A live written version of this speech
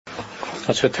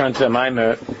Let's return to the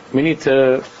Maimer. We need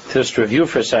to just review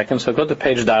for a second. So go to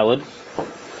page Daled,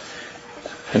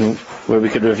 and where we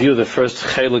could review the first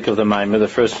chelik of the Maimer, the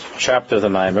first chapter of the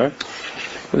Maimer.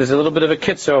 There's a little bit of a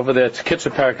kitzur over there. It's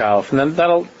kitzur Parak Aleph, and then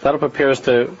that'll prepare us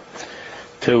to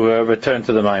return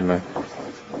to the Maimer.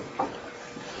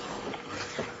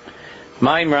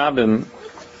 Maim Rabim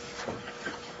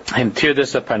Him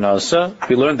Tirdas Parnasa.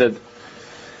 We learned that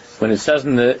when it says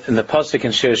in the pasuk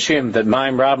in Shirashim that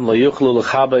Maim Rabim Lo Yuchlu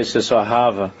L'Chabes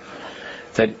Ahava,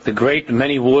 that the great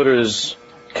many waters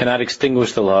cannot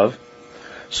extinguish the love.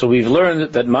 So we've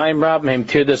learned that Maim Rabim Him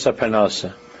Tirdas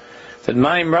Parnasa. That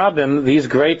Maim Rabim, these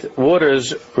great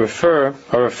waters, are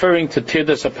referring to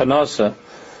Tirdas Parnasa,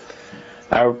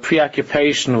 our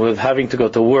preoccupation with having to go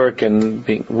to work and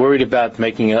being worried about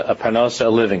making a parnasa, a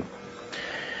living.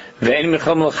 And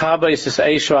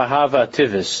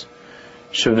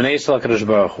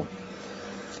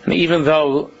even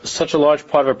though such a large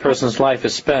part of a person's life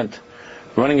is spent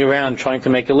running around trying to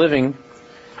make a living,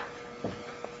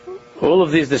 all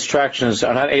of these distractions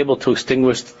are not able to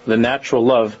extinguish the natural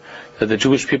love that the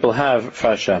Jewish people have for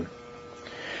Hashem.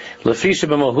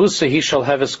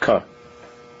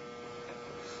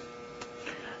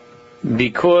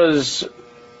 Because,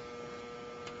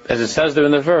 as it says there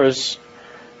in the verse,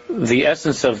 the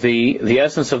essence of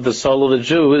the soul of the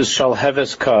Jew is shal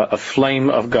heves ka, a flame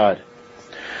of God.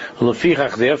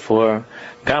 Therefore,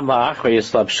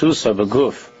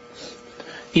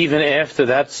 even after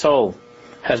that soul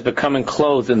has become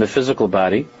enclosed in the physical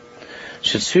body,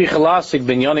 and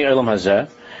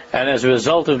as a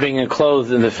result of being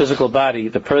enclosed in the physical body,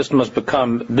 the person must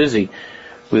become busy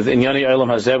with inyani olam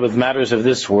hazeh, with matters of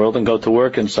this world, and go to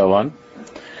work and so on.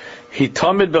 He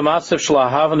tamid b'matzav shel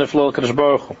ahava neflo l'kadosh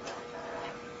baruch hu.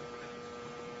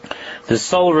 The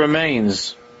soul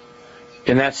remains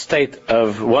in that state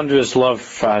of wondrous love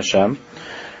for Hashem.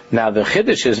 Now the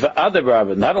chiddush is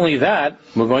v'adabrabah. Not only that,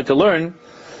 we're going to learn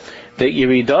that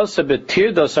yiridasa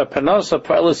b'tirdasa parnasa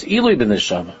parlas ilui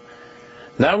b'neshama.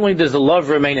 Not only does the love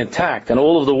remain intact, and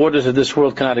all of the waters of this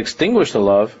world cannot extinguish the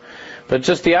love, but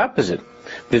just the opposite.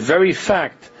 The very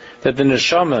fact that the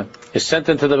neshama is sent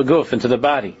into the guf, into the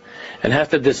body, and has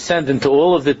to descend into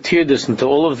all of the tirdas, into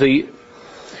all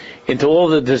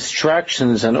of the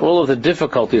distractions and all of the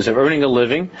difficulties of earning a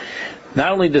living,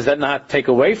 not only does that not take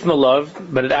away from the love,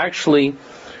 but it actually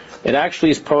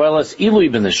is poelas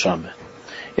ilui ben neshama.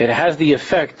 It has the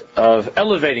effect of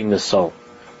elevating the soul.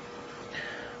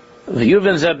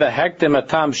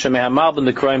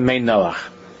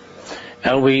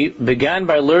 And we began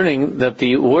by learning that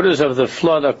the waters of the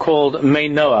flood are called Mei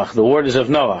Noach, the waters of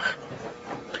Noach.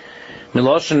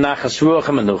 Miloshen Nachas Ruach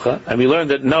and Menucha. And we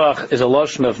learned that Noach is a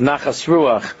lotion of Nachas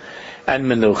Ruach and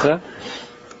Menucha,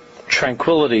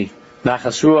 tranquility,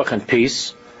 Nachas Ruach and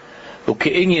peace.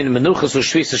 Uke'inyan Menuchas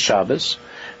U'Shvisa Shabbos,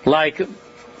 like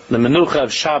the Menucha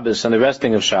of Shabbos and the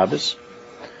resting of Shabbos.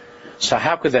 So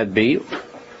how could that be?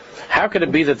 How could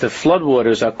it be that the flood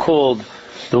waters are called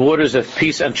the waters of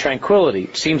peace and tranquility?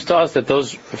 It seems to us that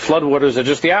those flood waters are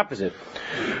just the opposite.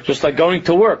 Just like going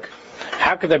to work.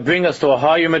 How could that bring us to a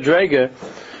higher madrega,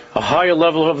 a higher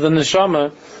level of the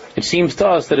neshama? It seems to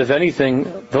us that if anything,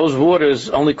 those waters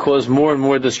only cause more and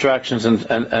more distractions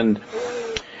and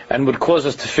would cause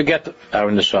us to forget our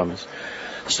neshamas.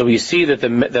 So we see that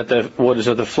the waters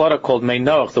of the flood are called Mei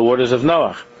Noach, the waters of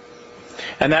Noach.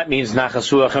 And that means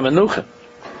Nachas Ruach and Menucha.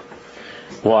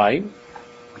 Why?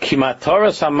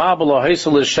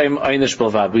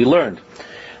 We learned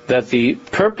that the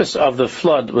purpose of the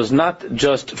flood was not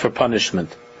just for punishment,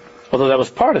 although that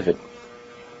was part of it.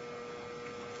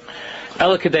 The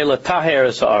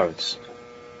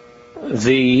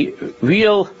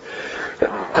real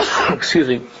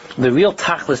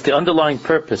tachlis, the underlying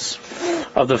purpose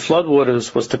of the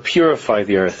floodwaters was to purify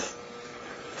the earth.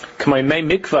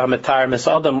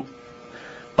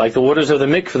 Like the waters of the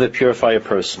mikveh that purify a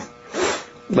person.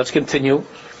 Let's continue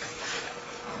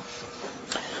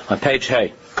on page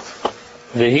Hey.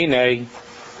 V'hinei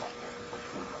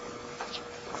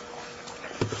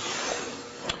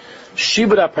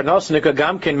shibud ha-parnasa nika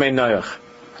gam ken mei noach.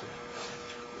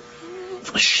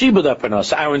 Shibud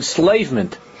ha-parnasa, our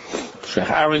enslavement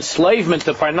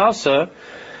to parnasa,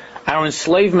 our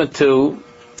enslavement to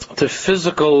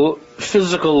physical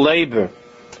labor,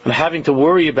 and having to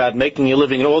worry about making a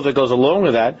living and all that goes along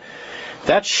with that,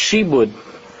 that shibud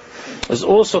is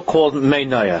also called Mei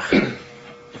Noach.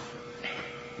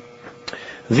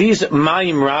 These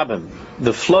Mayim Rabim,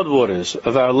 the floodwaters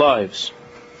of our lives,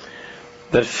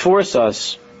 that force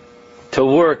us to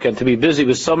work and to be busy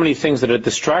with so many things that are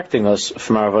distracting us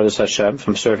from our avodas Hashem,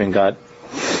 from serving God,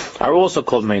 are also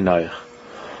called Mei Noach.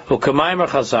 U'kamaymer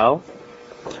Chazal,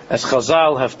 as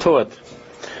Chazal have taught,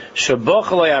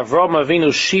 Shebochalei Avram Avinu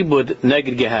Shibud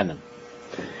Neged Gehenim.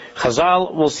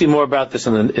 Chazal, we'll see more about this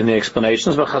in the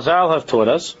explanations, but Chazal have taught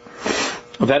us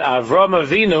that Avram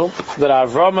Avinu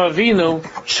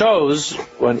chose,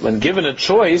 when given a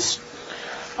choice,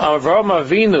 Avram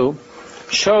Avinu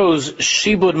chose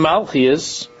Shibud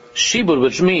Malchias, Shibud,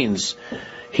 which means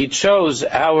he chose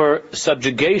our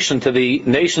subjugation to the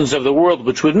nations of the world,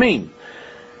 which would mean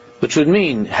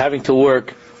having to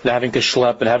work, having to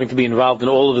schlep, and having to be involved in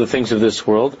all of the things of this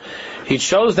world. He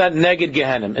chose that neged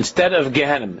Gehenim, instead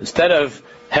of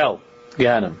hell,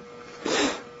 Gehenim.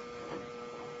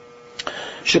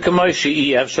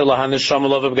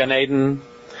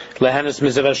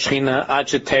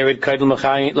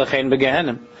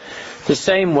 The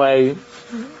same way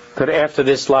that after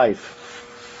this life,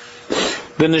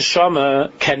 the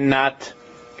neshama cannot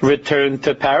return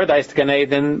to paradise, to Gan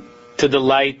Eden, to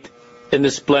delight in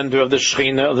the splendor of the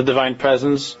Shekhinah, of the divine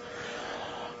presence,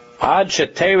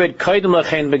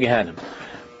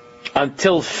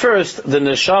 until first the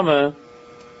neshama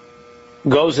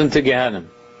goes into Gehenim.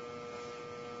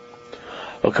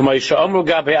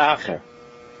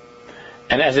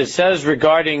 And as it says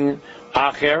regarding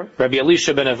Acher, Rabbi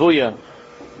Elisha ben Avuya,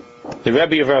 the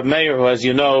Rebbe of Rav Meir, who as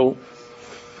you know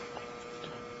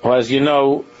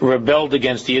rebelled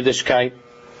against Yiddishkeit,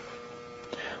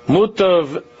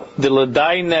 Mutav de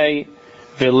Ladaine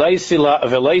Veleisila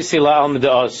al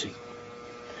Medaasi.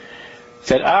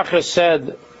 That Acher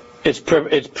said it's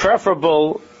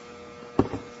preferable.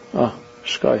 Oh,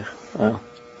 Shkoich. Oh,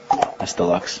 that's the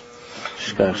Lux.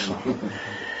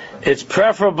 It's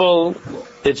preferable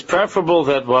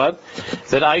that what?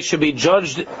 That I should be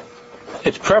judged.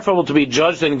 It's preferable to be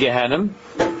judged in Gehenim,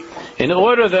 in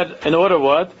order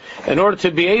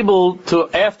to be able to,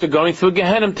 after going through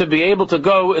Gehenim, to be able to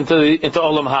go into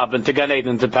Olam Haba, into Gan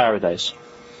Eden, into paradise.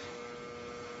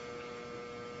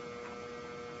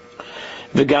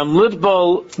 V'gam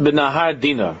litbol b'nahar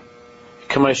dinar,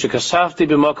 k'may shekasafti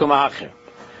b'mokum acher.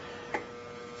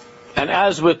 And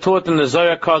as we're taught in the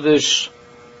Zohar Kodesh,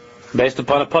 based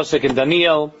upon a pasuk in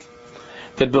Daniel,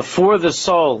 that before the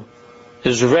soul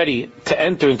is ready to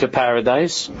enter into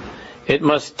paradise, it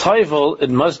must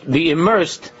be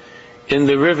immersed in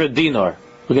the river Dinar.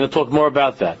 We're going to talk more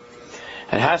about that.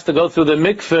 It has to go through the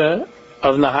mikveh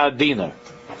of Nahar Dinar.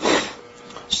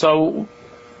 So,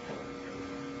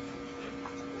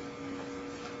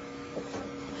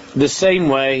 the same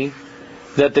way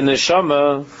that the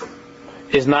neshama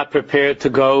is not prepared to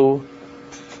go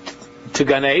to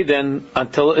Gan Eden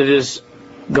until it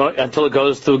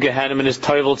goes through Gehenim and is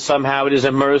toiveled somehow, it is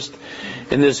immersed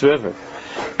in this river.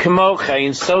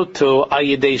 K'mochein, so too,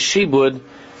 ayidei shibud,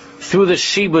 through the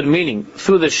shibud, meaning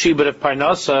through the shibud of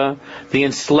parnasa, the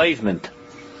enslavement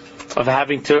of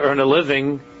having to earn a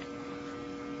living.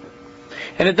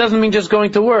 And it doesn't mean just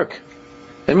going to work.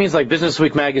 It means like Business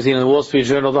Week magazine and the Wall Street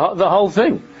Journal, the whole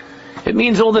thing. It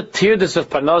means all the tierdus of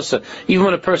parnasa. Even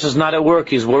when a person's not at work,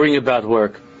 he's worrying about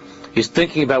work. He's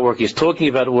thinking about work. He's talking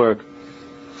about work.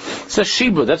 It's a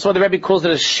shibud. That's why the Rebbe calls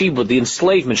it a shibud, the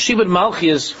enslavement. Shibud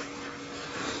Malchias,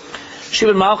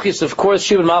 of course,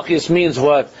 Shibud Malchias means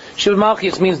what? Shibud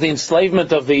Malchias means the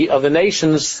enslavement of the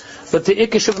nations. But the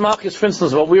Ikka Shibud Malchias, for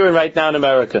instance, what we're in right now in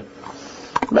America.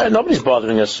 Nobody's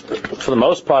bothering us, for the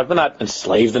most part. We're not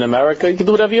enslaved in America. You can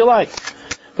do whatever you like.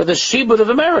 But the shibud of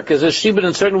America is a shibud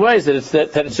in certain ways, that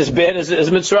it's as bad as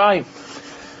Mitzrayim.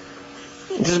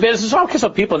 It's as bad as Mitzrayim. So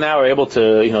people now are able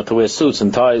to wear suits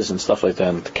and ties and stuff like that,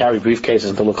 and to carry briefcases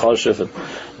and to look choshev and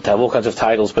to have all kinds of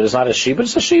titles. But it's not a shibud.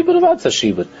 It's a shibud of what's a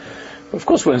shibud. Of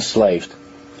course, we're enslaved.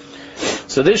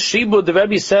 So this shibud, the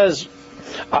Rebbe says,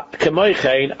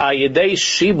 "Kemoichein ayidei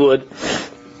shibud."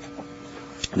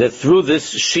 That through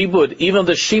this shibud, even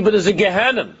the shibud is a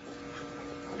Gehenim.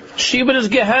 Shibud is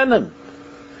Gehenim.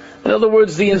 In other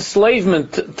words, the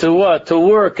enslavement to what? To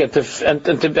work and to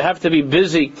have to be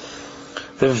busy.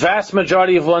 The vast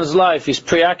majority of one's life, he's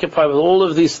preoccupied with all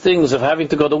of these things of having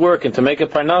to go to work and to make a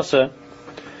parnasa.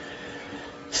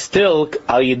 Still,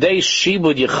 al yidei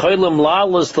shibud yecholim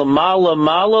lalas l'mala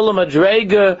mala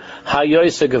l'madrega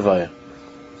hayoyse gevaya.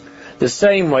 The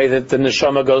same way that the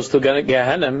neshama goes to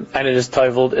Gehenim and it is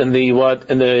toiveled in the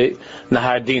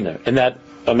Nahar Dinar, in that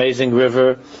amazing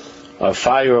river of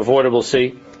fire, of waterable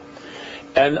sea,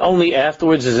 and only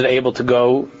afterwards is it able to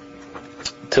go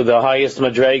to the highest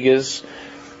madregas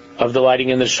of delighting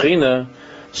in the Shekhinah.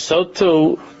 So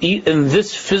too, in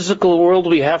this physical world,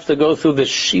 we have to go through the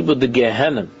shibud, the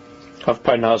Gehenim of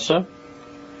Parnasa,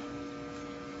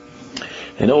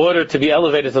 in order to be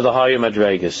elevated to the higher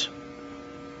madregas.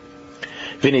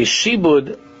 V'nei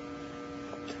shibud,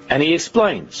 And he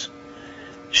explains,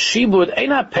 Shibud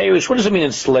Eina Perish, what does it mean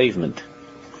enslavement?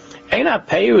 Eina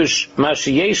Perish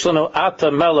Mashiyesh Lanu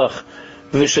Ata Melech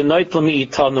V'Shenoit Lami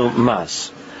Itanu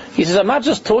Mas. He says, I'm not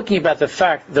just talking about the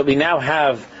fact that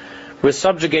we're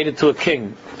subjugated to a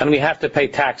king, and we have to pay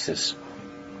taxes.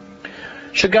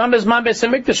 Shagam Bezman Beis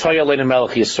HaMikdash Hayaleinu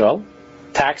Melech Yisrael.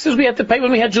 Taxes we had to pay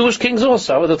when we had Jewish kings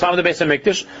also. At the time of the Beis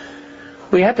HaMikdash,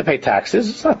 we had to pay taxes.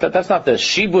 It's not that's not the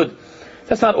shibud.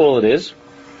 That's not all it is.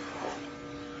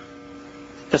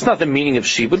 That's not the meaning of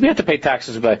shibud. We had to pay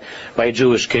taxes by a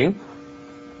Jewish king.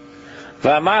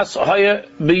 And not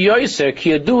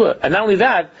only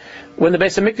that, when the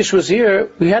Beis HaMikdash was here,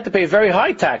 we had to pay very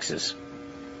high taxes.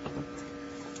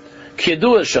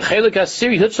 Everybody had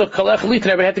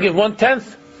to give 1/10,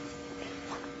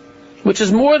 which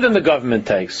is more than the government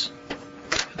takes,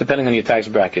 depending on your tax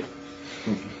bracket.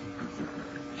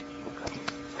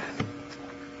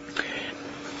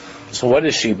 So what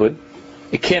is shibud?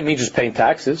 It can't mean just paying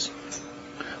taxes.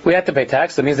 We had to pay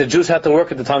taxes. That means the Jews had to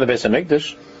work at the time of the Beis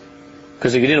HaMikdash,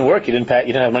 because if you didn't work, you didn't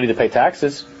have money to pay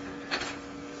taxes.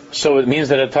 So it means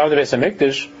that at the time of the Beis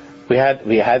HaMikdash, we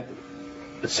had.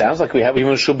 It sounds like we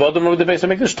were shubadim with the Beis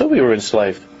HaMikdash too. We were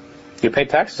enslaved. You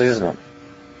paid taxes, isn't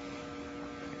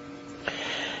it?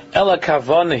 Ela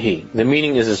kavanahi. The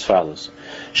meaning is as follows: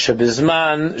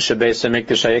 Shebizman shebeis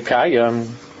HaMikdash hayakayam.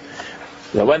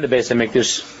 When the Beis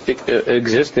HaMikdash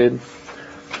existed,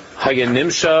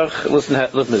 hayanimshach. Listen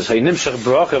to this. Hayanimshach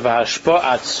bracha v'hashpa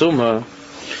atzuma.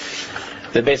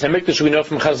 The Beis HaMikdash we know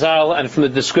from Chazal and from the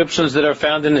descriptions that are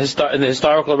found in the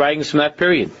historical writings from that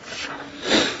period,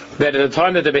 that at the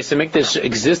time that the Beis HaMikdash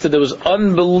existed, there was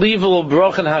unbelievable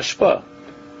bracha and hashpa.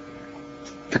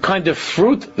 The kind of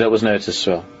fruit that was in Eretz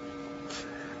Yisrael.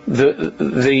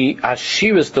 The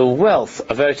ashiras, the wealth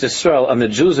of Eretz Yisrael and the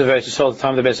Jews of Eretz Yisrael at the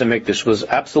time of the Beis HaMikdash was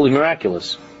absolutely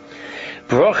miraculous.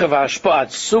 Bracha v'hashpa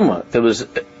atzuma. There was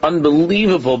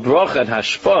unbelievable bracha and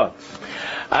hashpa.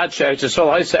 Ad she'Eretz Yisrael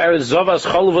ha'isa eretz zovas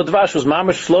cholav v'dvash was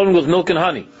mamish flowing with milk and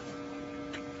honey.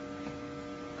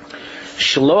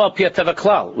 Shelo al pi hateva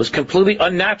klal was completely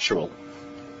unnatural.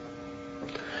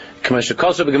 As the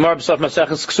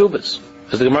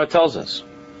Gemara tells us.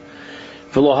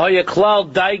 So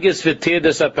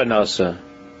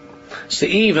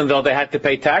even though they had to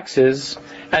pay taxes,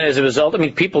 and as a result,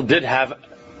 people did have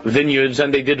vineyards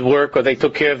and they did work or they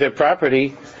took care of their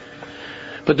property,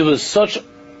 but there was such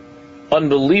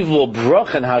unbelievable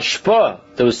brach and hashpa,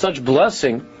 there was such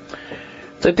blessing,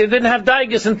 that they didn't have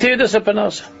daigus and tirdas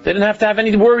apanasa. They didn't have to have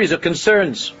any worries or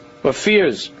concerns or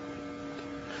fears.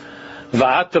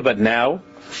 But now,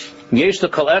 now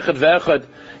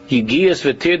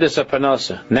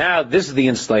this is the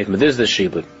enslavement, this is the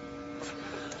shibud.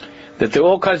 That there are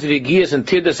all kinds of yigiyas and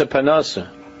tirdas apanasa.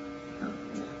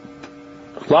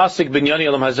 Lasik binyani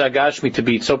alam hazagashmi, to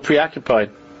be so preoccupied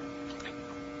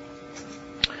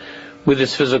with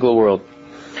this physical world.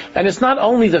 And it's not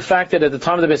only the fact that at the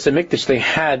time of the Beis HaMikdash they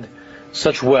had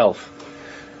such wealth.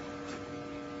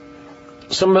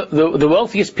 Some of the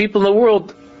wealthiest people in the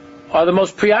world are the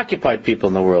most preoccupied people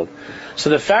in the world. So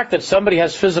the fact that somebody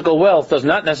has physical wealth does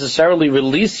not necessarily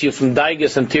release you from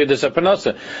daigus and tirdas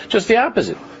apanasa. Just the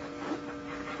opposite.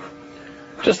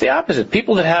 Just the opposite.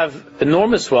 People that have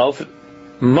enormous wealth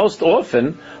most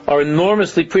often are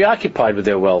enormously preoccupied with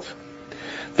their wealth.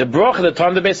 The bracha at the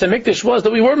time of the Beis HaMikdash was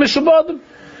that we were mishubadim.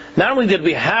 Not only did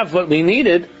we have what we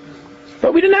needed,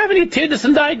 but we didn't have any tirdas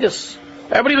and daigus.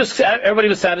 Everybody was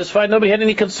satisfied. Nobody had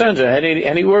any concerns or had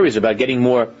any worries about getting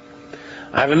more.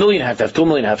 I have $1 million, I have to have $2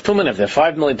 million, I have $2 million, I have to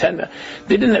have $5 million, $10 million.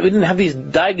 We didn't have these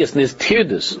daigus and these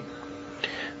tirdas.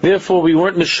 Therefore, we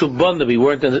weren't mishubanda. We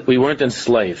weren't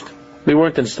enslaved. We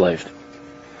weren't enslaved.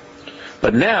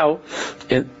 But now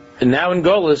in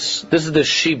Golus, this is the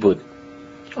shibud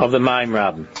of the Mayim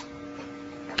Rabbim.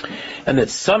 And that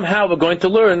somehow we're going to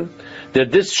learn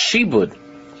that this shibud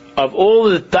of all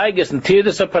the daigus and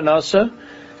tirdas apanasa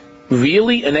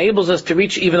really enables us to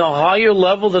reach even a higher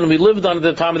level than we lived on at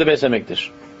the time of the Beis HaMikdash.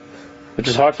 Which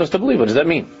is hard for us to believe. What does that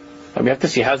mean? We have to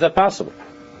see, how's that possible?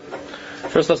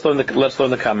 First, let's learn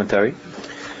the commentary.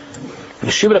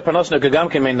 Shibud apanasa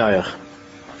negagam kemei nayach.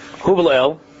 Hu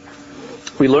el,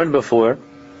 we learned before,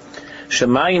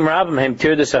 Shemayim Rabbim hem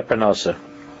tirdas apanasa.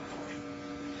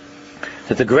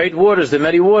 That the great waters, the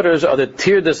many waters, are the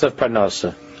tirdas of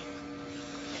parnasa.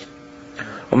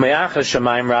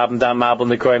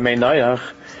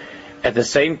 At the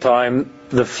same time,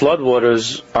 the flood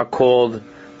waters are called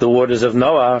the waters of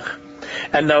Noach.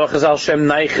 And Noach is al shem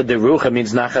neiche de ruach. It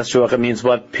means nachas ruach. It means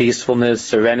what? Peacefulness,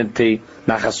 serenity,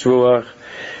 nachas ruach.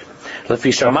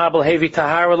 Lefi shamabel hevi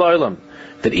tahar l'olam.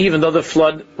 That even though the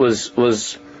flood was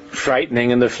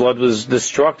frightening and the flood was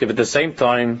destructive. At the same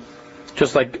time,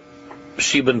 just like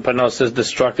Sheba and Panos is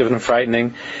destructive and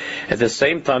frightening, at the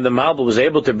same time the Malbim was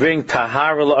able to bring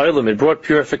Tahara L'Olam. It brought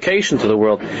purification to the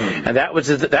world, and that was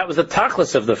the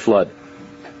tachlis of the flood.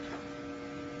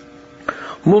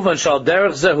 Move on, Shal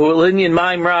Derech Zehu Linyan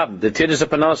Mayim Rab, the Tidus of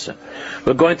Panosa.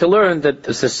 We're going to learn that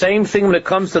it's the same thing when it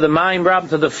comes to the Mayim Rab,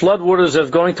 to the flood waters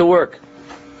of going to work.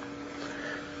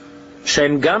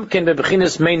 Shem Gamkin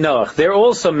bebechinas Mei Noach. They're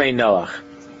also Mei Noach.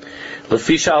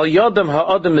 Lefisha al Yodam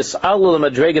ha'odam mis'alul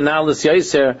madrega nalis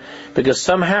yaser, because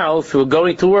somehow through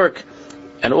going to work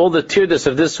and all the Tidus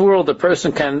of this world, the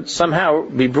person can somehow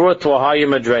be brought to a higher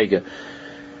madrega.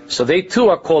 So they too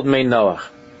are called Mei Noach.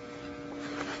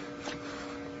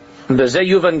 B'zeh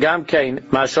yuvan gam kein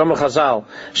ma'ashom Chazal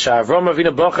she'Avram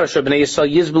Avinu bocher she'bnei Yisrael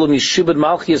yizbelu mishibud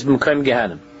malchiyas b'mkayim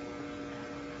gehanim.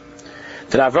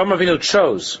 That Avram Avinu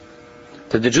chose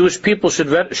that the Jewish people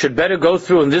should better go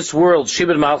through in this world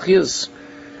shibud malchiyas,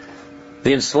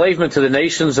 the enslavement to the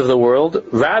nations of the world,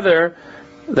 rather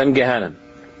than Gehanim.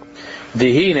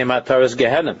 Dihi nemataras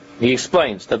Gehanim. He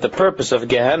explains that the purpose of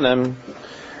Gehanim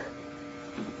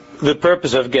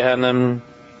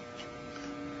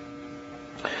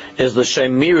is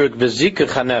l'shem miruk v'zikach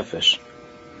hanefesh,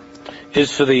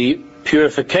 is for the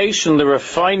purification, the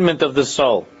refinement of the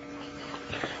soul.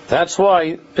 That's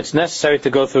why it's necessary to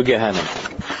go through Gehanim.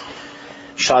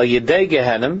 Shal yedei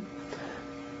Gehanim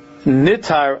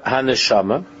nitar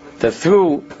haneshama, that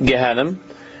through Gehanim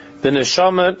the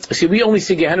neshama. See, we only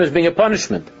see Gehanim as being a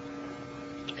punishment.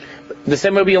 The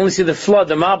same way we only see the flood,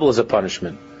 the Mabul, as a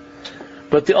punishment.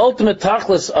 But the ultimate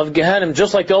tachlis of Gehanim,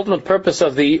 just like the ultimate purpose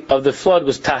of the flood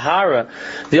was tahara,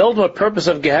 the ultimate purpose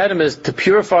of Gehanim is to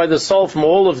purify the soul from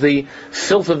all of the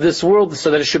filth of this world,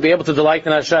 so that it should be able to delight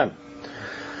in Hashem.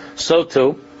 So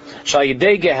too, shal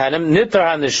yidei Gehanim nitar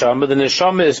haneshama, the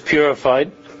neshama is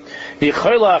purified,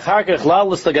 v'yichola achar kach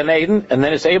lalos to Gan Eden, and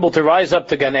then it's able to rise up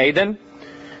to Gan Eden,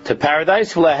 to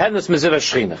paradise, v'lahenes meziv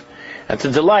Shechina, and to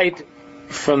delight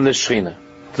from the Shechina,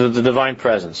 the divine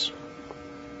presence.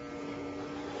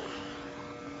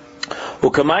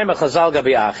 Ukamayim Chazal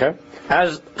gabi acher,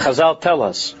 as Chazal tell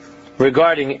us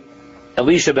regarding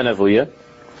Elisha ben Avuya,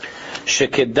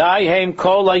 shekedai heim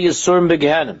kol ha'yisurim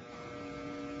beGehanim,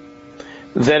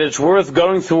 that it's worth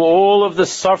going through all of the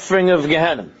suffering of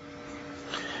Gehanim,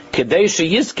 kedei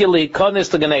sheyizke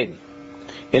leikonis to Gan Eden,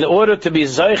 in order to be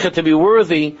zeicha, to be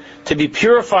worthy, to be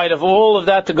purified of all of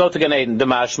that, to go to Gan Eden.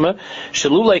 Demashma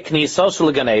shelulei knisas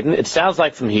leGan Eden. It sounds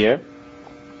like from here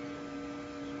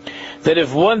that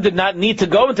if one did not need to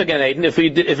go into Gan Eden, if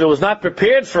it was not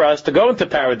prepared for us to go into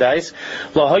paradise,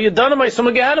 we wouldn't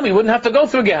have to go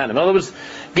through Gehanim. In other words,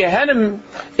 Gehanim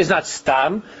is not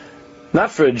stam, not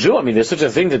for a Jew. I mean, there's such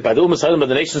a thing that by the Ummah Salam, by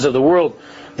the nations of the world,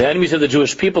 the enemies of the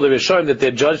Jewish people, they're showing that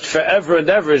they're judged forever and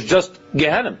ever is just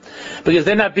Gehanim, because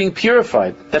they're not being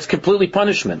purified. That's completely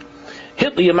punishment.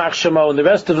 Hitler, Yamach Shemo, and the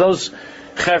rest of those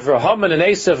Chevra, Haman and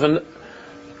Esav,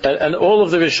 and all of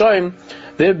the Rishonim,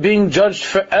 they're being judged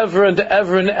forever and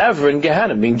ever and ever in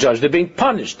Gehanim, being judged. They're being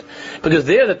punished, because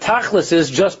there the tachlis is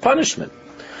just punishment.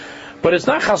 But it's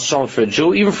not chas v'shalom for a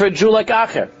Jew, even for a Jew like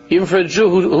Acher, even for a Jew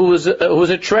who was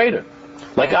a traitor,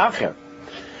 like Acher.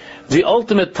 The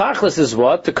ultimate tachlis is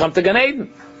what? To come to Gan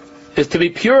Eden, is to be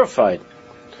purified,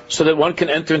 so that one can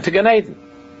enter into Gan Eden.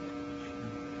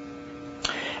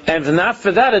 And if not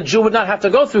for that, a Jew would not have to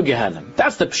go through Gehanim.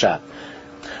 That's the pshat.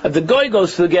 If the Goy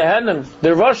goes through Gehanim, the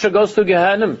Rasha goes through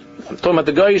Gehanim. I'm talking about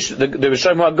the Goyish, the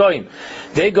Rishayim HaGoyim.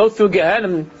 They go through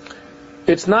Gehanim.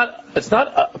 It's not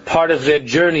a part of their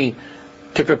journey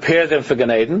to prepare them for Gan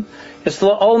Eden. It's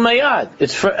L'ol Mayad.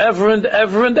 It's forever and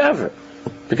ever and ever.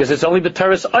 Because it's only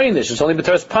B'teres Einish, it's only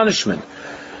B'teres punishment.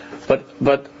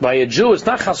 But by a Jew, it's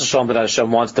not Chas V'Shalom that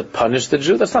Hashem wants to punish the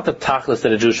Jew. That's not the tachlis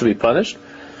that a Jew should be punished.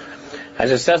 As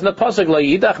it says in the pasuk, La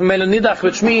Yidach Mele Nidach,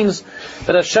 which means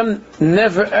that Hashem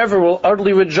never ever will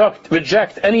utterly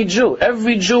reject any Jew.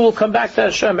 Every Jew will come back to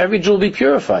Hashem. Every Jew will be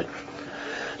purified.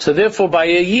 So therefore, by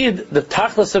a Yid, the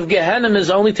tachlis of Gehanim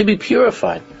is only to be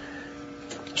purified,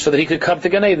 so that he could come to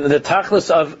Gan Eden. The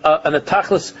tachlis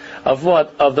of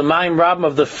what? Of the Mayim Rabim,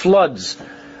 of the floods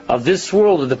of this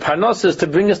world, of the Parnos, is to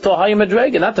bring us to a higher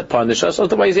madrega, not to punish us.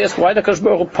 Otherwise, he asks, why did Akash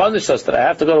Baruch Hu punish us that I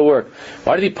have to go to work?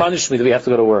 Why did he punish me that we have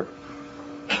to go to work?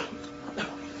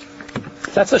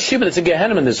 That's a shiva, it's a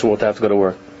Gehanim in this world to have to go to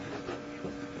work.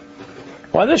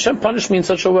 Why did Hashem punish me in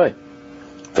such a way?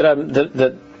 That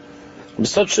I'm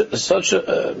such a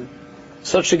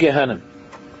Gehanim.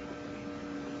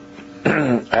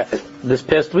 This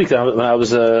past week, when I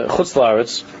was Chutz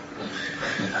La'aretz,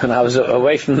 when I was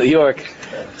away from New York,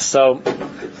 so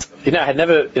I had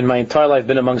never in my entire life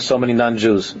been among so many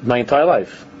non-Jews. My entire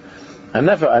life. I'm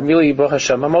really, Baruch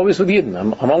Hashem, I'm always with Yidden.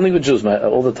 I'm only with Jews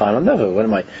all the time. When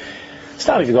am I? It's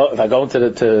not if I go into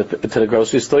the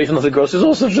grocery store, even though the grocery is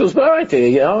also Jews, but alright,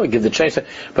 give the change.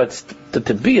 But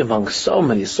to be among so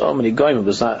many goyim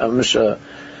was not a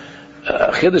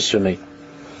chiddush for me.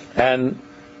 And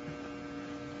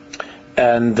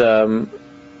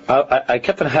I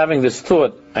kept on having this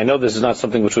thought. I know this is not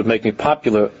something which would make me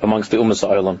popular amongst the Ummas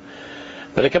Ha'olam,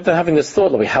 but I kept on having this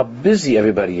thought, like how busy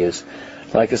everybody is.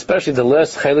 Like especially the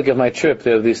last chelik of my trip,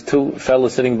 there were these two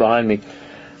fellows sitting behind me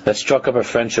that struck up a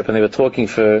friendship, and they were talking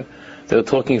for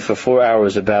 4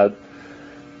 hours about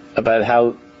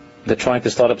how they're trying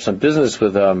to start up some business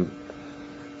with not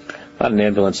an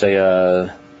ambulance,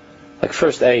 like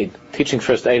first aid, teaching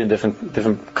first aid in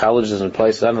different colleges and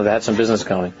places. I don't know, they had some business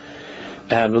going,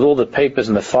 and with all the papers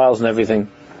and the files and everything.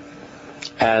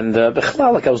 And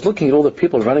like I was looking at all the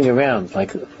people running around,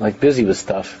 like busy with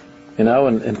stuff,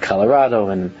 in Colorado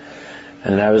and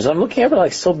I was, I'm looking at it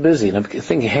like so busy, and I'm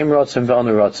thinking, Heim Rotzim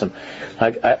V'Anu Rotzim.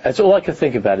 That's all I can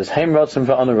think about is Heim Rotzim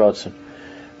V'Anu Rotzim.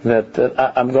 That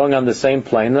I'm going on the same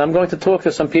plane, and I'm going to talk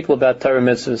to some people about Torah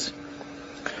mitzvahs.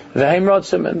 V'Heim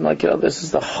Rotzim, and this is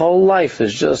the whole life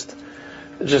is just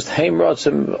Heim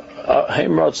Rotzim,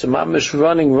 Mamish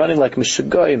running like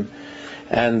Mishagoyim.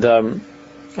 And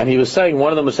he was saying,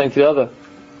 one of them was saying to the other,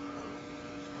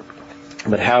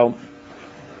 about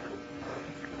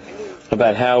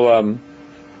how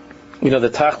the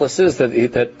tachlis is that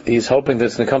he's hoping that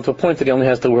it's going to come to a point that he only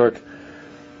has to work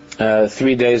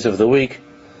 3 days of the week,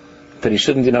 that he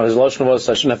shouldn't, his lashon was,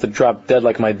 I shouldn't have to drop dead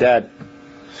like my dad.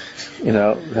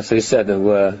 That's what he said.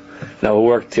 We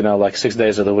worked, like 6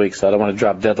 days of the week, so I don't want to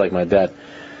drop dead like my dad.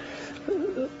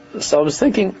 So I was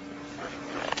thinking,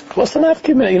 what's the nafka?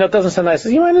 It doesn't sound nice.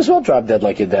 You might as well drop dead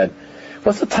like your dad.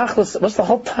 What's the tachlis? What's the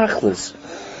whole tachlis?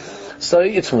 So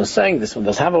each one was saying, this one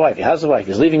does have a wife, he has a wife,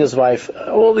 he's leaving his wife,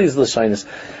 all these l'shainis.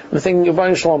 I'm thinking,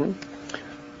 Shalom,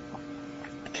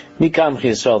 Mikam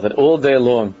Chiyisrael, that all day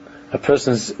long a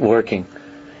person's working.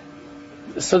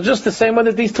 So just the same way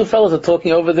that these two fellows are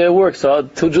talking over their work, so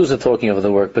two Jews are talking over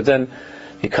their work, but then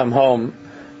you come home,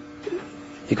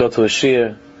 you go to a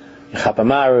shir, you chap a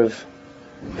marav,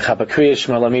 you chap a kriya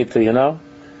shema lamita,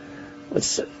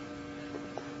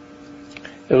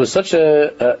 It was such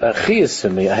a chiyus for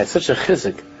me. I had such a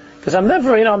chizik, because I'm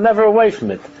never away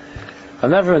from it. I'm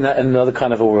never in another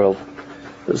kind of a world.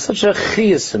 It was such a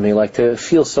chiyus for me, like to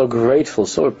feel so grateful,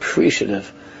 so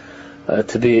appreciative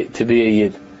to be a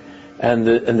yid, and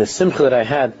the simcha that I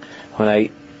had when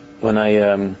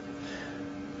I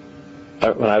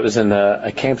was in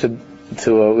I came to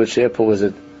which airport was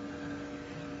it?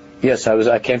 Yes,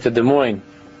 I came to Des Moines.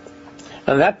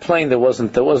 On that plane, there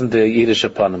wasn't the Yiddish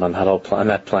upon him on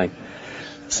that plane.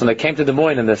 So when I came to Des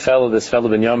Moines, and this fellow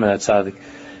Binyamin Hatzadik,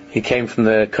 he came from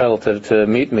the Kollel to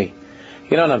meet me.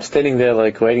 And I'm standing there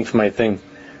like waiting for my thing,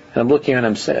 and I'm looking and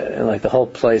I'm saying, like the whole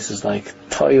place is like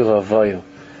Toyu Vavoyu,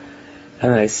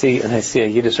 and I see a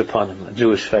Yiddish upon him, a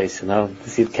Jewish face.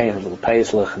 He came a little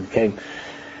paislach and came.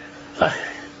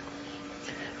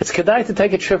 It's kedai to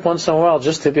take a trip once in a while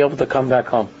just to be able to come back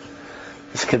home.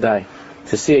 It's kedai.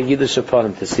 To see a Yiddish upon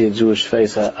him, to see a Jewish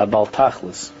face, about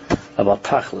tachlis,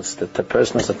 that the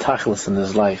person has a tachlis in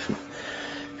his life.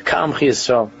 Kam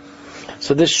Chiyisrael.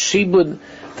 So this shibud,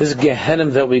 this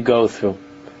gehenim that we go through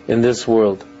in this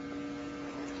world.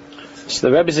 So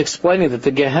the Rebbe is explaining that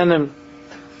the gehenim,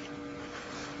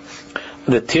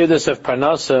 the tirdas of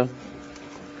parnasa,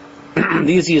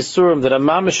 these yisurim that are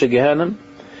mamish gehenim,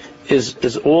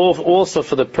 is all also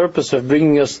for the purpose of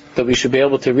bringing us that we should be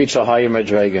able to reach a higher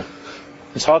madrega.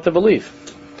 It's hard to believe.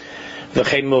 And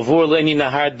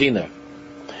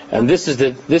this is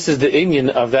the inyan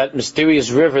of that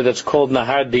mysterious river that's called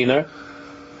Nahar Dinar.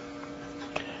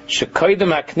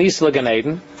 Shekoydem haknis legan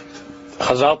Eden.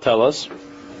 Chazal tell us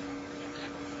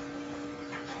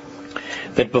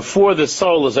that before the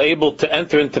soul is able to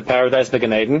enter into paradise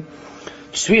Legan Eden,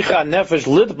 Shvicha nefesh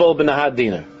litbol b'Nahar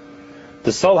Dinar.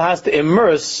 The soul has to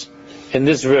immerse in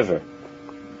this river.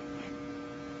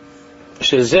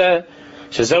 Shezeh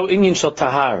inyan shel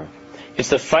tahara. It's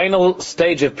the final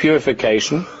stage of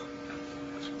purification.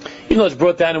 Even though it's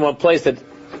brought down in one place that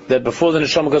before the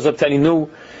neshama goes up to any new,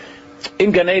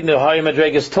 in Gan Eden, the higher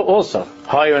madregas also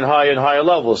higher and higher and higher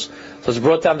levels. So it's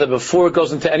brought down that before it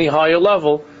goes into any higher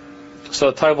level, so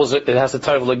it has to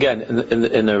travel again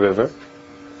in the river.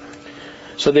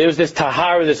 So there's this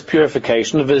tahara, this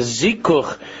purification of a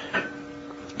zikuch.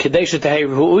 In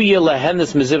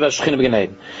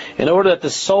order that the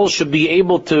soul should be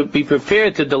able to be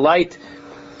prepared to delight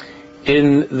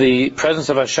in the presence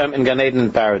of Hashem in Gan Eden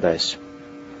in paradise.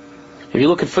 If you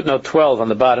look at footnote 12 on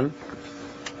the bottom,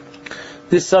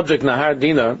 this subject, Nahar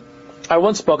Dina, I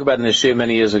once spoke about in the Shir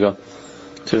many years ago.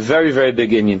 It's a very, very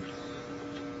big inyan.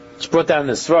 It's brought down in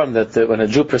the Sram that when a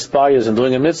Jew perspires in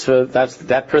doing a mitzvah,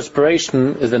 that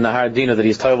perspiration is the Nahar Dina that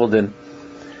he's told in.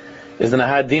 Is the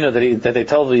Nahar Dina that they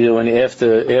tell you when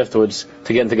afterwards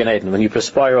to get into Gan Eden. When you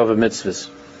perspire over mitzvahs,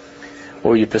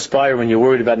 or you perspire when you're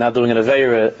worried about not doing an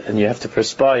Aveira and you have to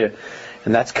perspire,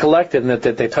 and that's collected, and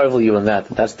that they tell you in that.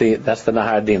 That's the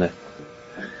Nahar Dina.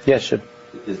 Yes, sure.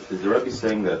 Is the Rebbe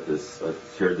saying that this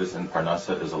Tirdus in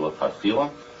Parnasa is a Latachila?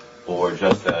 Or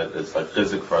just that it's like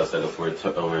chizik for us that if we're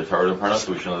Torah to Parnasa,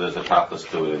 we should know there's a tachlis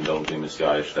to it and don't be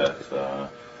misyayish that.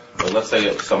 But let's say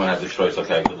if someone has a choice,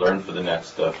 okay, I could learn for the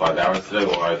next 5 hours today,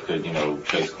 or I could,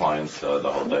 chase clients the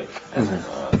whole day.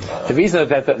 The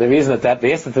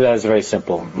answer to that is very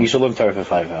simple. You should learn Torah for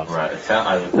 5 hours.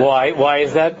 Right. Why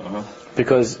is that?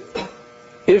 Because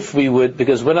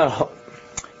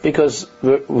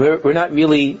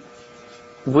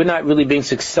we're not really being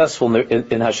successful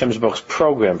in Hashem's Baruch's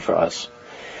program for us.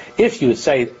 If you would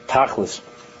say tachlis,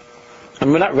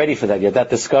 and we're not ready for that yet. That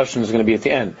discussion is going to be at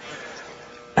the end.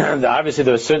 Obviously,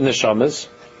 there are certain neshamas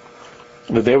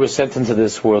that they were sent into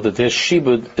this world, that their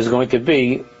shibud is going to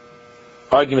be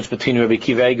arguments between Rabbi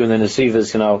Kiva Eiger and the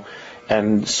Nesivas,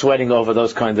 and sweating over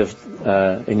those kind of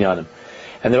inyanim.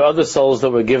 And there are other souls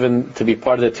that were given to be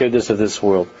part of the tirdus of this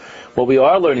world. What we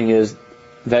are learning is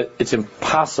that it's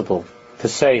impossible to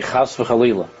say chas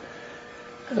v'chalila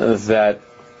that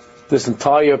this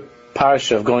entire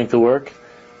parsha of going to work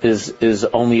is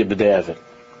only a b'dei of it.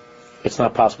 It's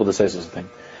not possible to say such a thing.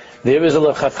 There is a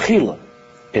lechatchila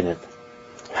in it.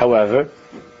 However,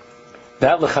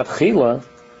 that lechatchila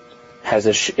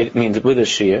it means with a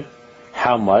shear,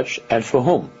 how much and for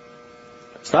whom.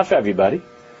 It's not for everybody,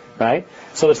 right?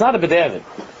 So it's not a b'dei of it.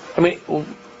 I mean,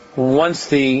 once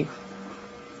the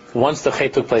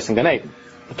chet took place in Gan Eden,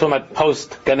 we're talking about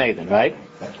post Gan Eden, right?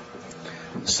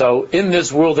 So in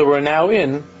this world that we're now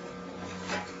in,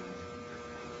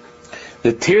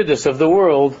 the tirdus of the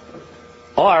world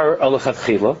are a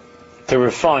lechatchila, to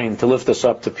refine, to lift us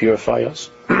up, to purify us.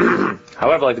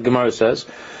 However, like the Gemara says,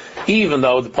 even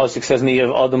though the pasuk says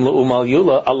Niyav Adam La'umal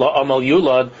Yulad, Allah Amal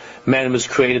Yulad, man was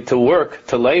created to work,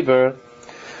 to labor.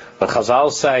 But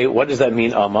Chazal say, what does that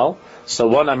mean, Amal? So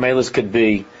one Amelis could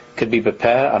be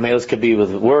Bepeh, Amelis could be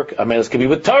with work, Amelis could be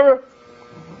with Torah,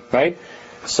 right?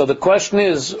 So the question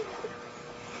is,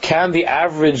 can the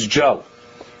average Joe,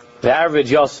 the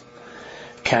average Yosef,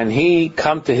 can he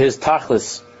come to his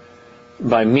tachlis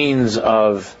by means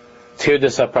of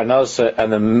Tirdus HaParnasa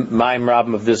and the Maim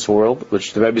Rabim of this world,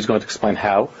 which the Rebbe is going to explain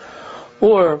how,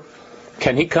 or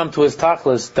can he come to his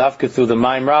tachlis dafka through the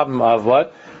Maim Rabim of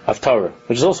what? Of Torah,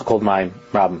 which is also called Maim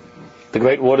Rabim, the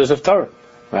great waters of Torah,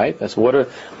 right? That's water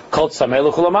called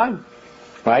Samelu Chulamayim,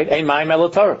 right? Ein Maim Elo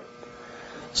Torah.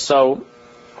 So,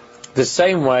 the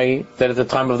same way that at the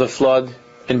time of the flood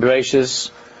in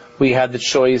Bereshis, we had the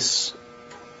choice,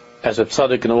 as a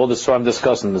tzaddik and all the Sram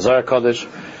discussed in the Zohar Kodesh,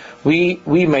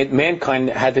 mankind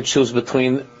had to choose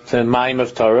between the Maim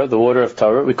of Torah, the water of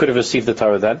Torah. We could have received the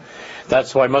Torah then.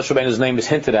 That's why Moshe Rabbeinu's name is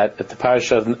hinted at the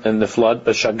parasha in the flood.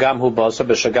 B'shagam hu basar.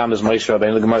 B'shagam is Moshe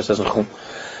Rabbeinu. The Gemara says in Chum.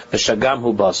 B'shagam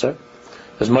hu basar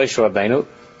is Moshe Rabbeinu,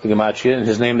 the Gematria, and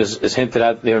his name is hinted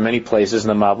at there are many places in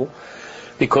the Mabul,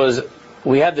 because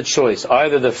we had the choice,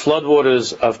 either the flood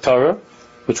waters of Torah,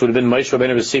 which would have been Moshe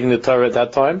Rabbeinu receiving the Torah at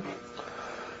that time,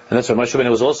 and that's why Moshe Rabbeinu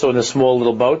was also in a small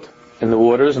little boat in the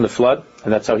waters, in the flood,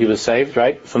 and that's how he was saved,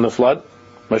 right, from the flood.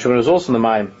 Moshe Rabbeinu was also in the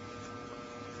Maim,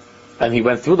 and he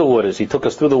went through the waters. He took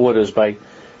us through the waters by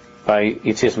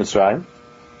Yetzias Mitzrayim.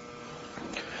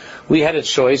 We had a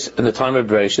choice in the time of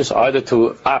Bereshis, either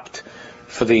to opt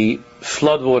for the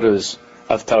flood waters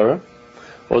of Torah,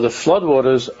 or the flood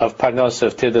waters of Parnasa,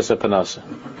 of Tirdus HaParnasa.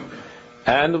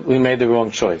 And we made the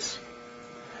wrong choice.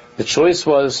 The choice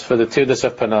was for the Tirdus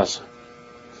HaParnasa.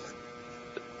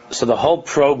 So the whole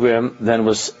program then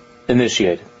was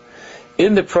initiated.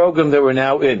 In the program that we're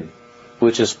now in,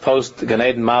 which is post Gan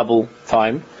Eden Mabul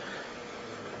time,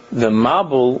 the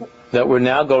Mabul that we're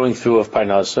now going through of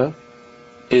Parnasa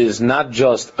is not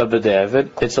just a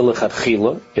B'David, it's a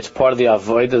Lechatchila, it's part of the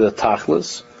Avodah, the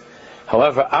Tachlis.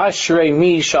 However, Ashrei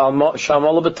mi shalmala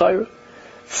b'Torah.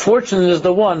 Fortunate is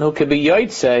the one who can be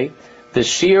Yotzei, the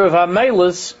Shir of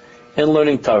Hamelis, in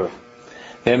learning Torah.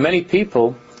 There are many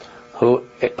people who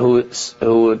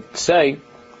would say,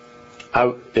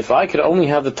 if I could only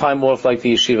have the time off like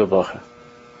the Yeshiva Bacha,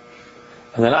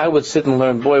 and then I would sit and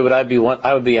learn, boy,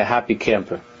 I would be a happy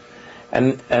camper.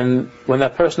 And when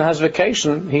that person has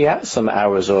vacation, he has some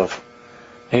hours off.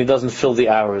 and he doesn't fill the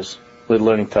hours with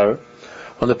learning Torah.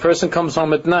 When the person comes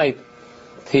home at night,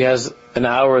 he has an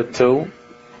hour or two,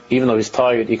 even though he's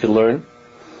tired, he could learn.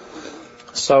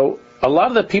 So a lot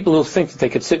of the people who think that they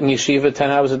could sit in yeshiva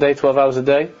 10 hours a day, 12 hours a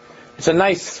day, it's a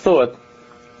nice thought,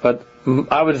 but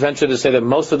I would venture to say that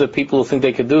most of the people who think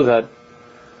they could do that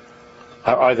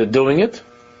are either doing it,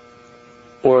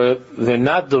 or they're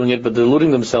not doing it, but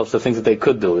deluding themselves to think that they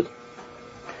could do it.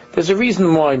 There's a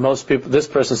reason why most people, this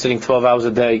person's sitting 12 hours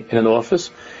a day in an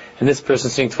office, and this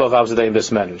person's sitting 12 hours a day in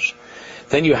Beis Medrash.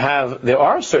 Then there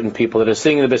are certain people that are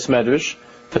sitting in the Beis Medrash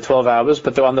for 12 hours,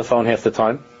 but they're on the phone half the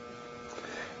time.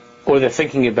 Or they're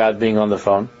thinking about being on the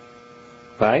phone.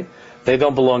 Right? They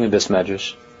don't belong in Beis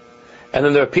Medrash. And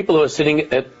then there are people who are sitting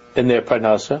in their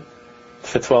Parnasa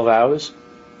for 12 hours,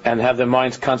 and have their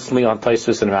minds constantly on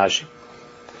Tosfos and Rashi,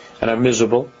 and are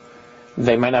miserable.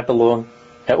 They might not belong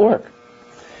at work.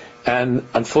 And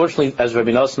unfortunately, as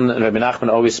Rabbi Nosson and Rabbi Nachman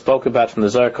always spoke about from the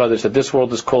Zohar Kodesh, that this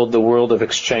world is called the world of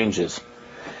exchanges.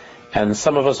 And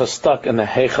some of us are stuck in the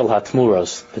Heichal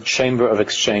HaTmuros, the chamber of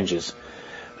exchanges.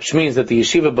 Which means that the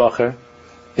yeshiva bacher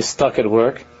is stuck at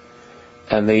work,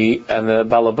 and the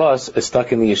balabas is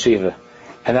stuck in the yeshiva.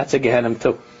 And that's a Gehenim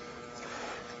too.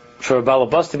 For a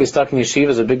balabas to be stuck in yeshiva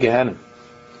is a big Gehenim.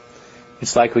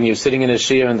 It's like when you're sitting in a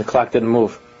shir and the clock didn't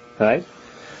move. Right?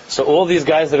 So all these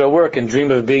guys that are at work and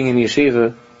dream of being in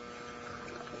yeshiva,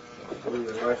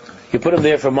 you put them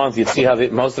there for a month, you'd see how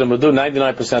most of them would do.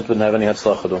 99% wouldn't have any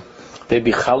hatzlacha. They'd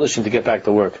be chalishing to get back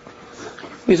to work.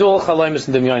 These are all chalaymis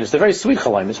and demyanis. They're very sweet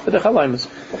chalaymis, but they're chalaymis.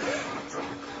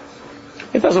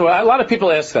 It doesn't work. A lot of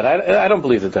people ask that. I don't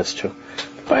believe that that's true.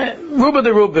 But Ruba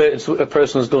de Ruba is a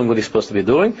person who's doing what he's supposed to be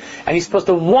doing, and he's supposed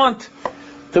to want.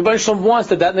 The Rebbe Shalom wants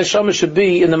that neshama should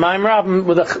be in the Mayim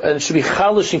Rabbim, and should be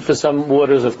chalishing for some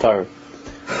waters of Torah.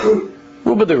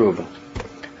 Ruba de Ruba.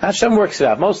 Hashem works it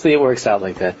out. Mostly it works out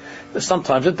like that.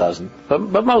 Sometimes it doesn't,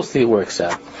 but mostly it works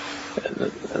out.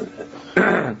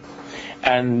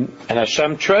 And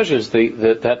Hashem treasures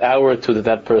that hour or two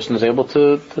that person is able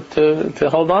to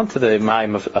hold on to the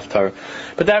Mayim of Torah.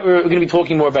 But that we're going to be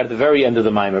talking more about at the very end of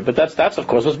the Mayim. But that's of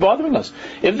course what's bothering us.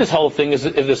 If this whole thing is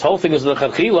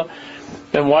l'chadchila,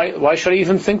 then why should I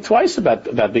even think twice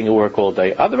about being at work all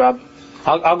day? I'll go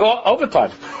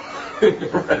overtime.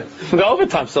 I'll go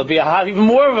overtime, so I'll be even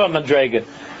more of a madrega.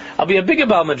 I'll be a bigger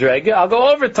bal madrega. I'll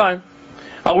go overtime.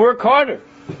 I'll work harder.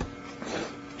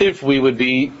 If we would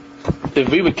keep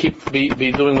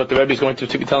doing what the Rebbe is going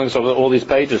to be telling us over all these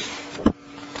pages.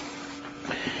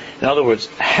 In other words,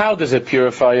 how does it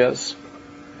purify us?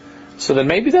 So then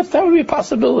maybe that would be a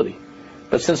possibility.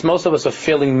 But since most of us are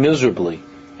failing miserably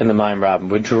in the Mayim Rabbim,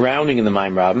 we're drowning in the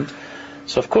Mayim Rabbim,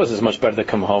 so of course it's much better to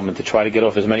come home and to try to get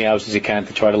off as many hours as you can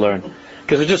to try to learn.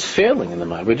 Because we're just failing in the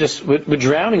Mayim. We're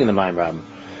drowning in the Mayim Rabbim.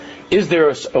 Is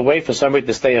there a way for somebody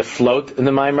to stay afloat in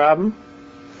the Mayim Rabbim?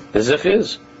 The Zich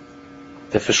is.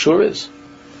 There for sure is.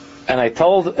 And I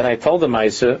told the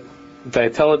Maisa, did I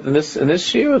tell it in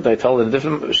this year, or did I tell it in a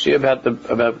different year about the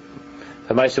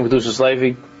Maisa in Kedushas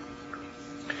Levi?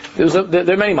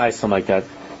 There are many Maisa like that.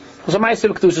 There was a Maisa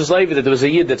in Kedushas Levi that there was a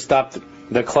Yid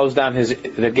that closed down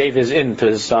that gave his inn to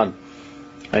his son,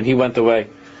 and he went away,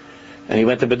 and he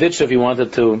went to Berditchev. He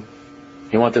wanted to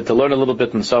learn a little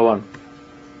bit and so on.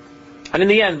 And in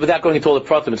the end, without going into all the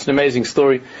pratim, it's an amazing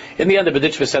story. In the end, the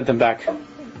Berditchev sent him back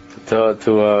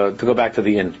to go back to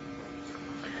the inn.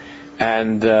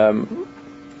 And the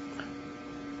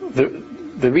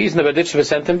reason the Berditchev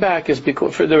sent him back is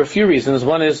because there are a few reasons.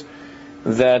 One is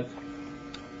that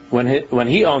when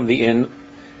he owned the inn,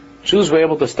 Jews were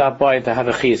able to stop by and to have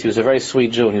a chiyas. He was a very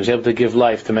sweet Jew, and he was able to give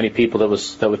life to many people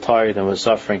that were tired and were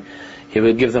suffering. He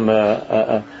would give them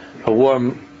a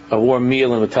warm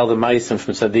meal and would tell them ma'asim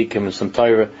from tzaddikim and some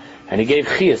Torah. And he gave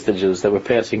chiyas to Jews that were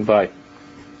passing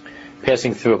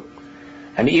through.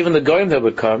 And even the goyim that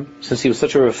would come, since he was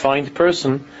such a refined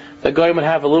person, the goyim would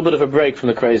have a little bit of a break from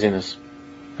the craziness,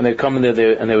 and they'd come in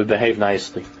there and they would behave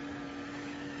nicely.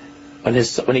 When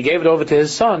he gave it over to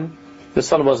his son, the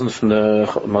son wasn't from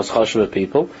the most chashuv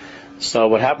people. So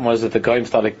what happened was that the goyim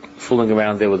started fooling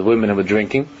around there with women and with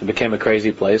drinking. It became a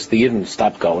crazy place. The yidden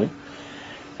stopped going,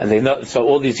 and so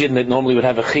all these yidden that normally would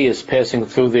have a chiyas passing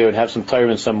through there and have some Torah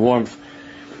and some warmth,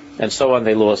 and so on,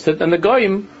 they lost it. And the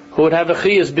goyim who would have a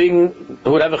chiyas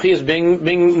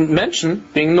being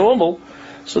mentioned, being normal,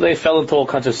 so they fell into all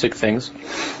kinds of sick things.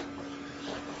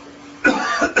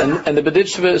 and the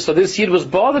Berditchev, so this Yid was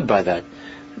bothered by that.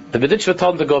 The Berditchev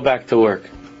told him to go back to work,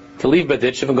 to leave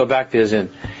Berditchev and go back to his inn.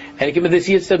 And this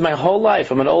Yid said, my whole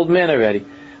life, I'm an old man already,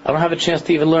 I don't have a chance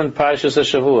to even learn Parashas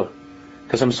HaShavua,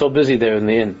 because I'm so busy there in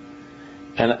the inn.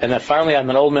 And finally I'm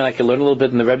an old man, I can learn a little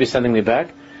bit, and the Rebbe is sending me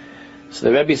back. So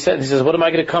the Rebbe said, he says, what am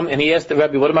I going to come? And he asked the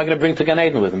Rebbe, what am I going to bring to Gan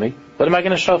Eden with me? What am I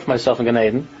going to show for myself in Gan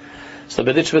Eden? So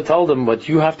Bedichva told him, what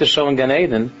you have to show in Gan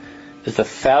Eden is the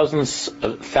thousands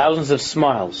of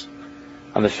smiles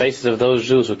on the faces of those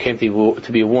Jews who came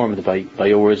to be warmed by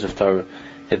your words of Torah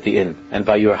at the inn, and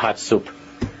by your hot soup.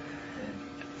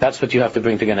 That's what you have to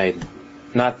bring to Gan Eden.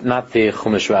 Not the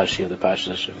Chumash Rashi or the Parshas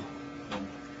Hashem.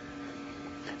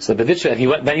 So Bedichva, he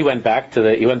went back to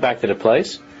the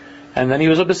place, and then he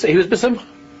was besimcha.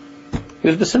 He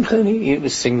was besimcha, and he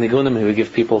was singing nigunim. He would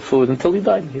give people food until he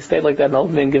died. He stayed like that, an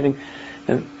old man giving.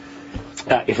 And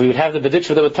if we would have the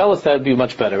Bedichva that would tell us, that would be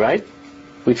much better, right?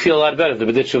 We'd feel a lot better if the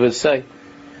Bedichva would say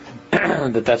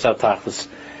that's our tachlis.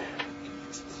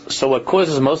 So what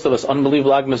causes most of us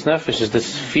unbelievable agmas nefesh is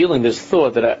this feeling, this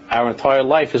thought that our entire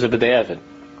life is a b'diavad.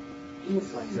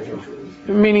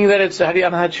 Meaning that it's, I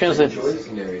don't know how to translate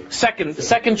it.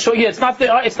 Second choice. Yeah, it's not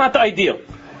the ideal.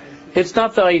 It's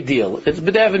not the ideal. It's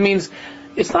b'diavad means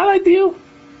it's not ideal.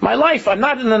 My life, I'm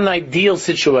not in an ideal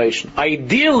situation.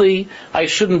 Ideally, I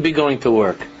shouldn't be going to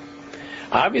work.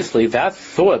 Obviously, that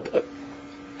thought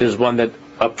is one that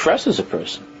oppresses a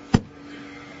person.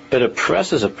 It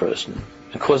oppresses a person.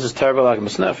 It causes terrible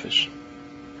agmas nefesh.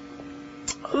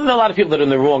 There are a lot of people that are in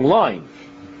the wrong line.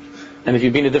 And if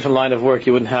you'd been in a different line of work,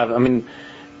 you wouldn't have,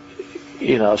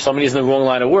 if somebody's in the wrong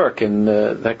line of work, and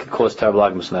that could cause terrible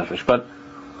agmas nefesh. But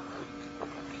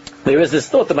there is this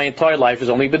thought that my entire life is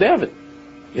only b'diavad.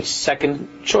 It's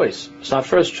second choice. It's not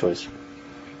first choice.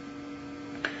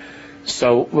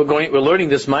 So we're learning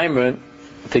this maimer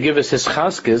to give us his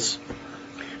chaskes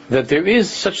that there is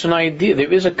such an idea,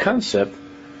 there is a concept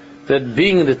that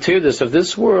being the tirdus of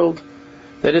this world,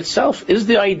 that itself is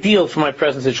the ideal for my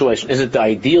present situation. Is it the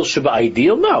ideal? Should be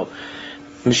ideal? No.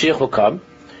 Mashiach will come,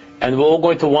 and we're all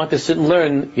going to want to sit and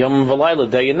learn Yom V'Layla,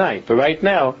 day and night. But right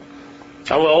now,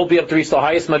 I will all be up to reach the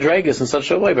highest madregas in such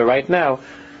a way. But right now,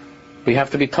 we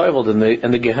have to be toiveled in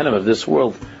the Gehenna of this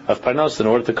world of Parnas in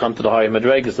order to come to the higher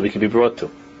madregas that we can be brought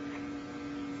to.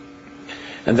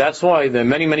 And that's why there are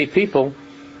many, many people.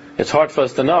 It's hard for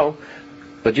us to know,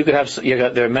 but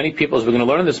there are many people, as we're going to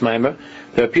learn in this Maimer,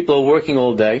 there are people who are working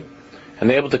all day, and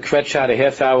they're able to stretch out a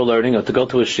half-hour learning, or to go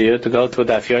to a shir, to go to a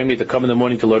daf yomi, to come in the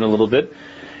morning to learn a little bit,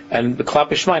 and the klap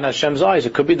ishma in Hashem's eyes,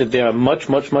 it could be that they are much,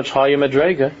 much, much higher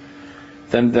madrega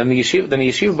than the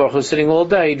yeshiva baruch who's sitting all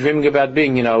day dreaming about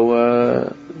being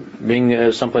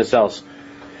someplace else.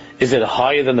 Is it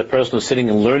higher than the person who's sitting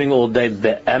and learning all day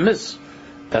be'emes?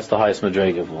 That's the highest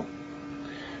madrega of all.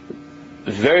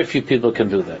 Very few people can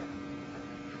do that.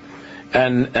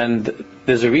 And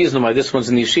there's a reason why this one's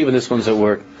in the yeshiva and this one's at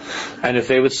work. And if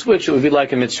they would switch, it would be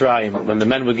like in Mitzrayim, when the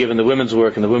men were given the women's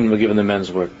work and the women were given the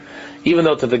men's work. Even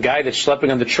though to the guy that's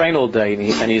schlepping on the train all day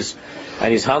and he's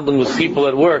handling with people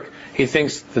at work, he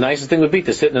thinks the nicest thing would be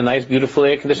to sit in a nice, beautiful,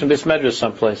 air-conditioned bais medrash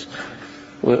someplace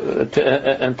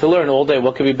and to learn all day.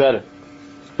 What could be better?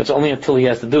 It's only until he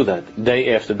has to do that,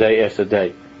 day after day after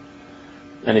day.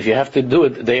 And if you have to do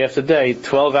it day after day,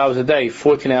 12 hours a day,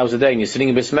 14 hours a day, and you're sitting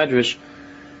in bais medrash,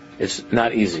 it's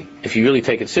not easy. If you really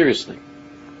take it seriously.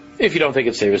 If you don't take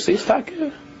it seriously, it's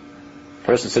taka.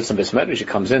 Person sits in bais medrash, he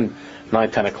comes in 9,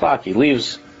 10 o'clock, he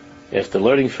leaves. After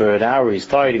learning for an hour, he's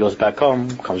tired, he goes back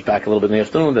home, comes back a little bit in the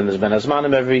afternoon, then there's Ben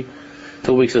Azmanim every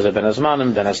 2 weeks, there's a Ben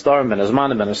Azmanim, Ben Astar, Ben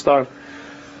Azmanim, Ben Astar.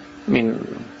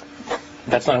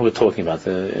 That's not what we're talking about.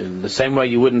 In the same way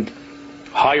you wouldn't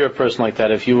hire a person like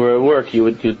that if you were at work,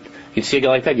 you'd see a guy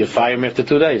like that, you'd fire him after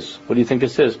 2 days. What do you think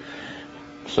this is?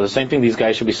 So the same thing, these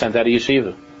guys should be sent out of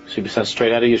yeshiva. Should be sent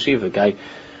straight out of yeshiva.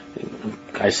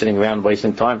 Guy sitting around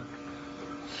wasting time.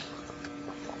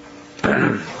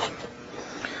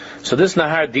 So this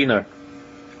Nahar Dinar,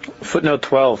 footnote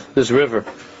 12, this river,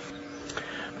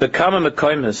 the Kama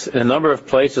Mekaimis, in a number of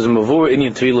places, Mavur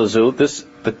Inyan Tvila Zu, this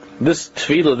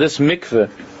Tvila, this mikveh,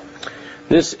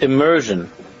 this immersion,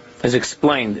 is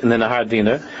explained in the Nahar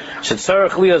Dinar.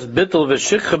 Shetzarach liyas bittul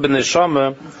v'shikha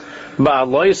b'neshama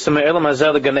ba'aloy seme'elam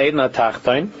hazel gan eden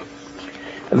atachtain,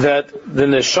 that the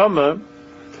neshama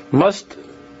must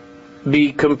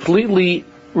be completely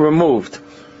removed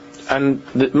and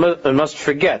must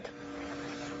forget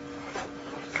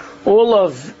all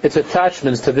of its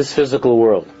attachments to this physical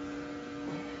world.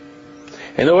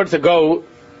 In order to go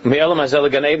me'elam hazel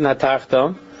gan eden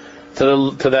atachtain,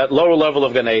 to that lower level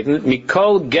of Gan Eden,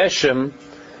 Mikol Geshem,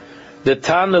 the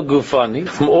Tanu Gufani,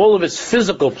 from all of its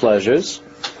physical pleasures,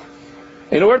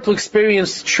 in order to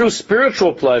experience true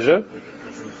spiritual pleasure,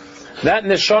 that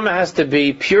neshama has to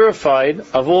be purified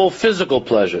of all physical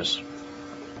pleasures.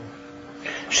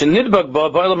 Shenidbak ba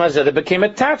ba'olam hazeh, it became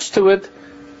attached to it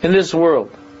in this world.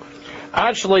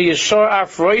 Actually, Yishar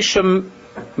Afroishim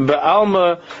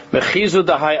Ba'alma mechizu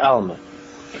dahai alma.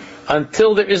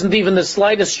 Until there isn't even the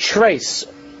slightest trace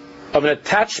of an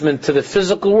attachment to the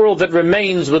physical world that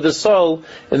remains with the soul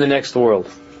in the next world.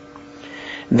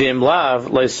 Because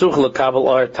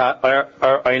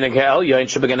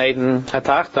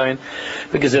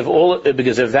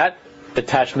if that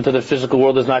attachment to the physical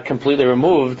world is not completely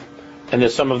removed, and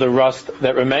there's some of the rust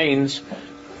that remains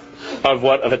of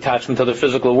attachment to the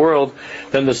physical world,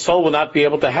 then the soul will not be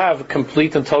able to have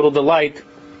complete and total delight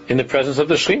in the presence of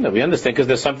the Shekhinah. We understand because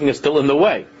there's something that's still in the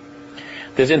way.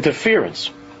 There's interference.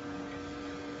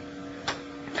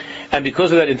 And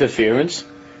because of that interference,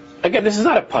 again, this is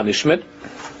not a punishment.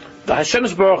 The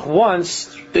Hashem's Baruch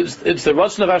wants, it's the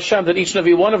Ratzon of Hashem that each and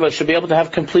every one of us should be able to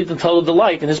have complete and total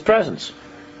delight in His presence.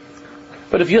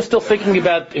 But if you're still thinking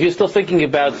about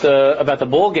the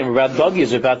ball game, about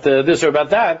doggies, about this or about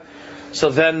that, so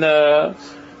then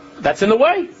that's in the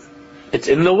way. It's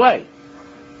in the way.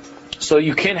 So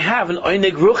you can't have an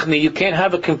oineg ruchni, you can't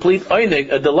have a complete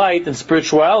oineg, a delight in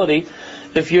spirituality,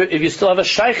 if you still have a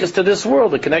shaykhis to this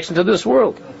world, a connection to this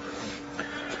world.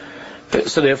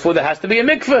 So therefore there has to be a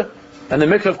mikveh. And the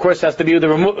mikveh, of course, has to be the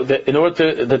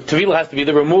tevilah has to be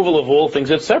the removal of all things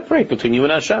that separate between you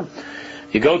and Hashem.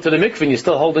 You go to the mikveh and you're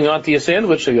still holding on to your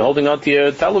sandwich, or you're holding on to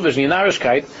your television, your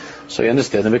narishkeit, so you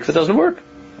understand the mikveh doesn't work.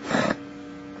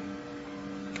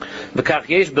 B'kach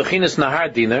yesh b'chinas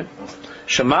nahar diner,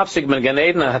 shemafsik ben Gan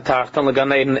Eden hatachton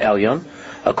leGan Eden elyon.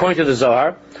 According to the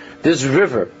Zohar, this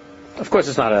river, of course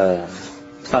it's not a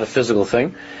physical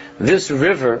thing, this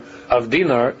river of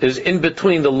dinar is in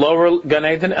between the lower Gan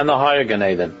Eden and the higher Gan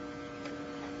Eden.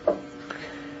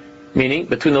 Meaning,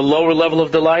 between the lower level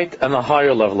of delight and the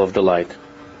higher level of delight.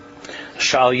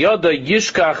 Shal yoda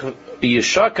yishkach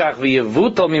yishakach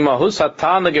v'yevutal mimahus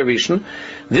hatana gerishon.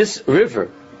 This river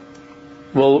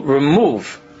will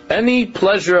remove any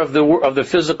pleasure of the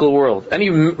physical world, any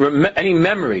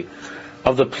memory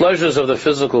of the pleasures of the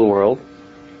physical world,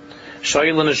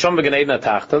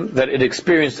 that it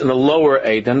experienced in the lower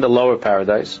Eden, the lower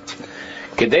paradise.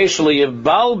 In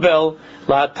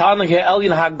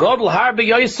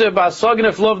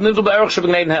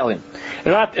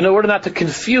order not to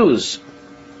confuse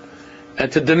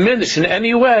and to diminish in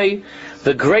any way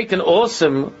the great and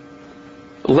awesome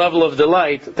level of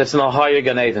delight that's in the higher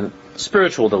Gan Eden,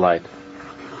 spiritual delight.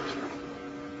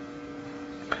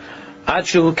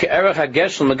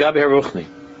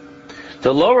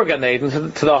 The lower Gan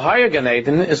Eden to the higher Gan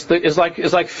Eden is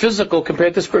like physical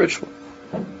compared to spiritual.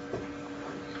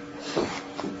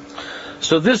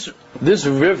 So this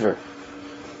river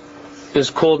is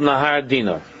called Nahar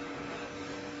Dinar,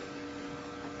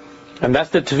 and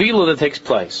that's the tevilah that takes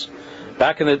place.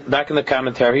 Back in the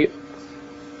commentary,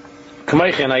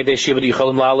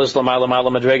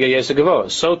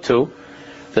 so too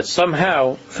that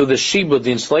somehow through the shibud,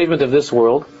 the enslavement of this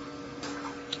world,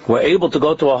 we're able to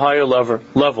go to a higher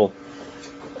level.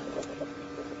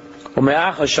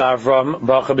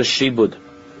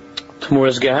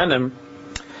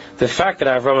 The fact that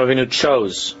Avraham Avinu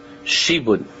chose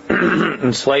shibud,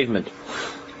 enslavement,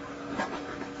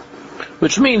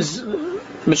 which means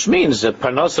that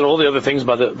Parnas and all the other things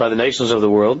by the nations of the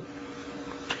world,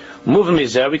 moving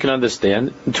mizeh we can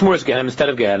understand. Tmuras Gehenim instead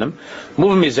of Gehenim,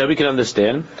 moving mizeh we can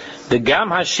understand the Gam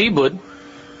HaShibud,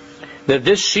 that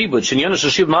this shibud, Shinyan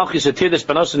Shibud Malchus Atir this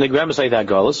Parnas and Negramis like that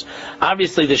goes.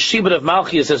 Obviously, the shibud of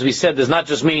Malchus, as we said, does not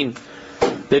just mean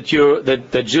that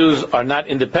Jews are not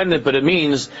independent, but it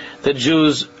means that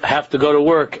Jews have to go to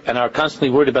work and are constantly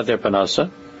worried about their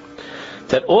panasa.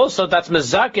 That also, that's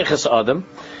mezakech Adam,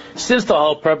 since the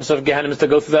whole purpose of Gehenim is to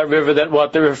go through that river, that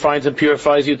what the refines and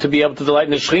purifies you to be able to delight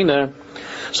in the Shekhinah.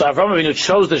 So Avraham Avinu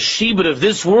chose the shibud of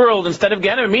this world instead of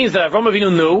Gehenim. It means that Avraham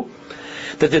Avinu knew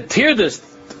that the tirdus,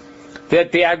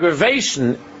 that the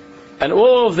aggravation and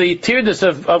all of the tirdus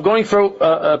of going through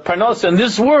parnasa in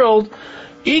this world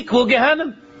equal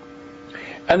Gehenim.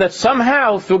 And that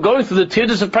somehow, through going through the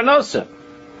tirdus of parnasa,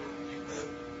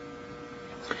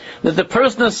 that the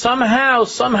person is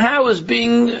somehow is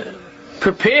being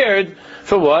prepared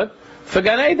for what? For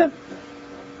Gan Eden.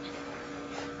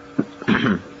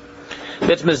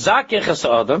 That's mezakech es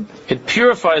adam. It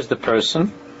purifies the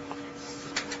person.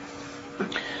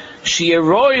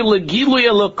 She'eroi legilui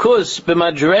elokus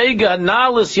b'madrega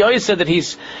analis yoysa, that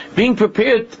he's being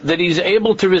prepared, that he's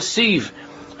able to receive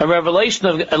a revelation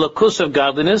of elokus, of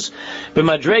godliness,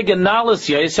 b'madrega analis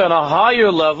yoysa, on a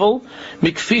higher level,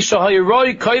 mikfisha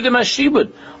hayeroi kaidem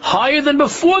hashibud, higher than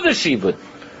before the shibud,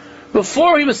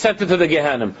 before he was sent into the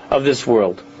Gehenim of this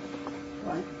world.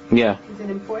 part. Yeah. Is it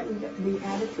important the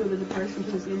attitude of the person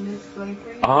who's in this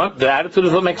slavery? The attitude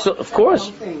is what makes, of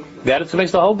course. The attitude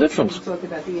makes the whole difference. You talked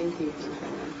about the innkeeper.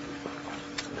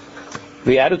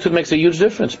 The attitude makes a huge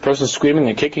difference. Person screaming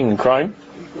and kicking and crying.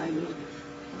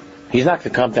 He's not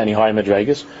going to come to any high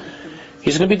madrigas.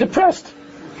 He's going to be depressed.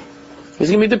 He's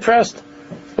going to be depressed.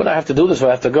 What do I have to do this? What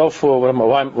I have to go for?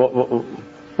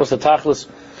 What's the tachlis?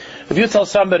 If you tell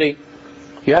somebody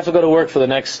you have to go to work for the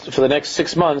next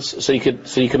 6 months so you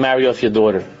can marry off your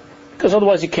daughter, because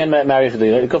otherwise you can't marry for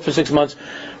you go for 6 months.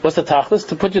 What's the tachlis?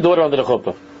 To put your daughter under the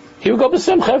chuppah. He would go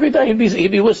b'simcha every day.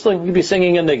 He'd be whistling. He'd be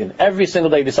singing and nigging every single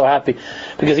day. He'd be so happy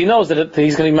because he knows that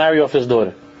he's going to marry off his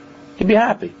daughter. He'd be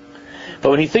happy. But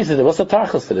when he thinks of it, what's the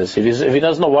tachlis to this? If he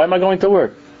doesn't know, why am I going to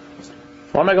work?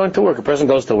 Why am I going to work? A person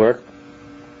goes to work,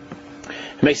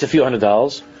 he makes a few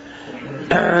 $100,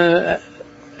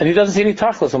 and he doesn't see any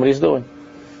tachlis in what he's doing.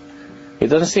 He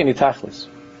doesn't see any tachlis.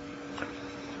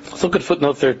 Let's look at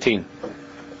footnote 13.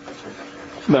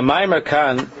 Ma'amar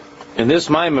Khan. In this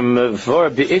Maimon,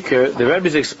 the Rebbe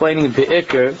is explaining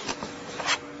Be'ikr.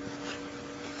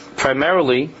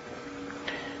 Primarily,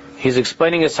 he's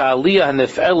explaining as Aliyah and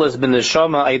Nef'elas bin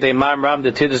Neshama Aydei Ma'am Ram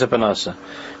the Tidus Apanasa.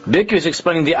 Be'ikr is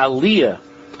explaining the Aliyah,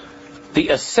 the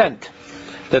ascent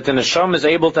that the Neshama is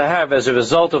able to have as a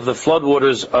result of the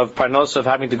floodwaters of Parnasa of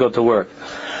having to go to work.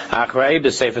 Achrei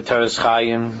b'Sefer Teres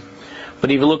Chaim.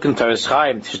 But if you look in Teres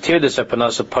Chaim, Tidus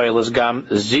Apanasa Poilas Gam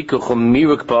Zikuch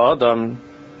Miruk Ba'adam.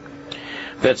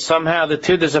 That somehow the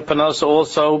Tidus Apanasa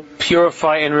also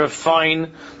purify and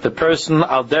refine the person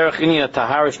al derech inyan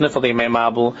taharish nifalei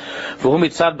meimabel v'hu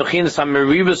mitzad bechinas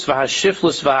hamerivus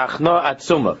v'hashiflus v'hachno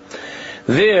atzuma.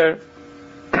 There,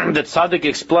 the tzaddik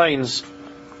explains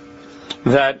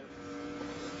that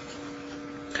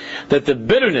the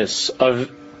bitterness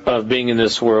of being in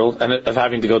this world and of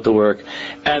having to go to work,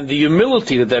 and the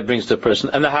humility that brings to a person,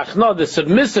 and the hachna, the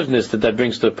submissiveness that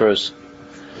brings to a person,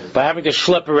 by having to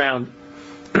schlep around.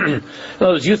 In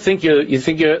other words, you think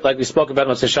you're like we spoke about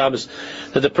on Motzei Shabbos,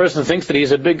 that the person thinks that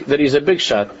he's a big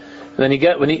shot. And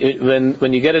then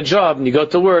when you get a job and you go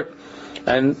to work,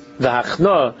 and the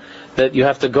hachna that you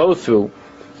have to go through,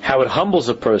 how it humbles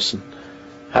a person,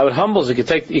 you could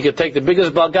take the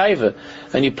biggest balgaiva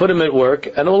and you put him at work,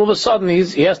 and all of a sudden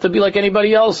he has to be like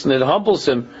anybody else, and it humbles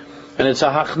him, and it's a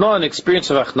hachna, an experience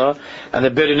of hachna, and the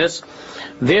bitterness.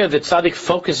 There, the tzaddik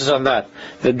focuses on that.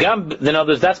 In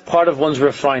others, that's part of one's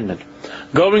refinement.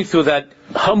 Going through that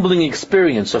humbling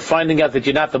experience of finding out that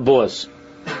you're not the boss,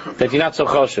 that you're not so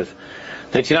choshev,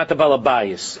 that you're not the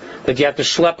balabayis, that you have to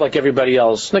schlep like everybody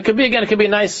else. And it could be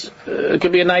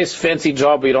a nice fancy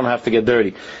job where you don't have to get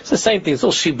dirty. It's the same thing. It's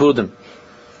all shibudim.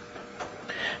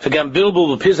 And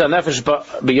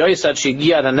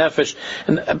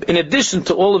in addition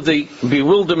to all of the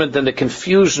bewilderment and the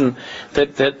confusion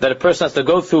that a person has to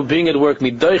go through being at work, the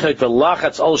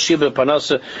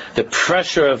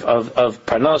pressure of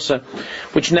parnasa,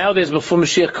 which nowadays before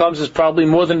Mashiach comes is probably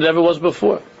more than it ever was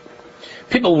before.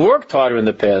 People worked harder in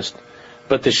the past,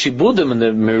 but the shibudim and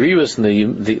the merirus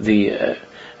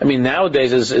and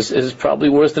nowadays is probably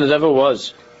worse than it ever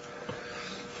was.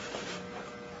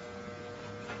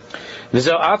 So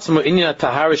there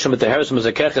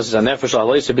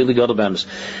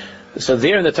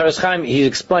in the Teres Chaim he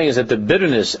explains that the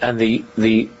bitterness and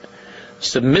the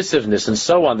submissiveness and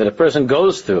so on that a person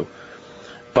goes through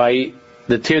by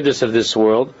the tirdus of this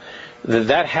world,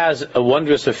 that has a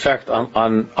wondrous effect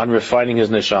on refining his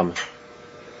neshama.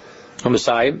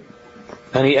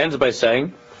 And he ends by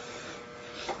saying,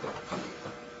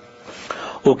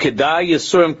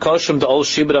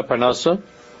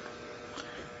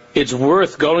 it's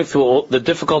worth going through all the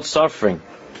difficult suffering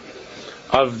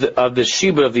of the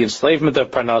shibud, of the enslavement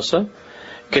of parnasa,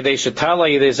 in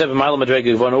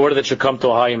order that should come to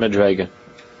a higher madrega.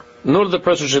 In order the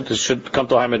person should come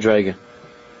to a higher madrega.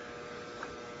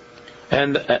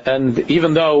 And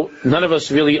even though none of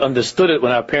us really understood it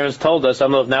when our parents told us, I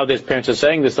don't know if nowadays parents are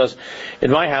saying this to us,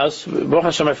 in my house, Baruch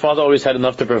Hashem, my father always had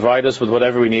enough to provide us with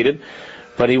whatever we needed,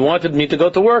 but he wanted me to go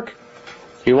to work.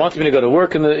 He wanted me to go to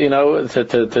work and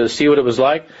to see what it was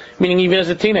like, meaning even as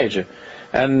a teenager.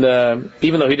 And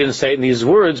even though he didn't say it in these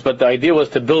words, but the idea was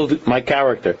to build my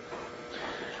character.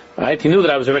 Right? He knew that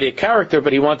I was already a character,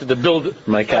 but he wanted to build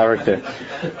my character.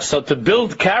 So to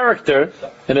build character,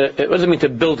 what does it mean to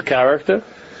build character?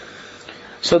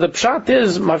 So the pshat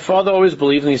is, my father always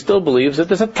believed, and he still believes, that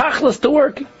there's a tachlis to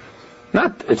work.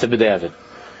 Not it's a b'david,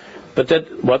 but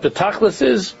that what the tachlis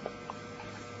is.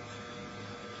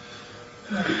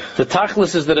 The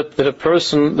tachlis is that a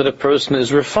person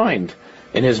is refined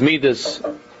in his midas,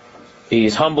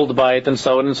 he's humbled by it, and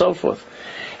so on and so forth.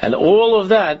 And all of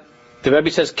that the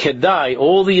Rebbe says, kedai,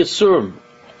 all the yisurim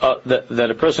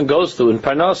that a person goes through in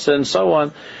parnasa and so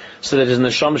on, so that his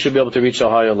neshama should be able to reach a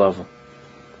higher level.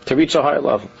 To reach a higher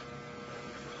level.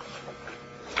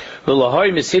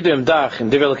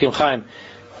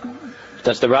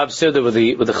 That's the Rab Siddur with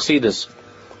the Chassidus.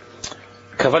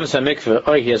 Kavanas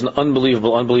HaMikveh, he has an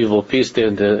unbelievable piece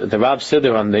there. The Rab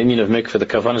Siddur on the Indian of Mikveh, the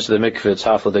Kavanas of the Mikveh, it's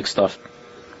hafladik stuff.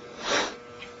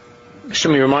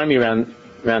 Shumi, remind me around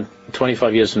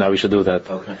 25 years from now we should do that.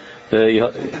 Okay.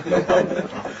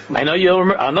 I know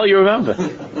you remember.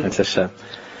 That's a shame.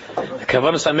 The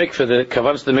Kavanas HaMikveh, the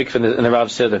Kavanas of the Mikveh in the Rab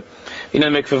Siddur. In the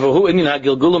Mikveh, who Indian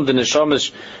HaGilgulim, the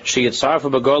Neshamas, Sheyitzarfa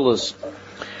Bagolus.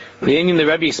 The Indian, the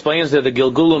Rebbe explains that the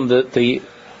Gilgulim, the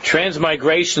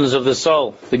transmigrations of the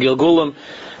soul, the Gilgulim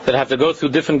that have to go through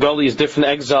different gullies, different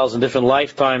exiles, and different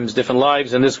lifetimes, different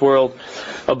lives in this world,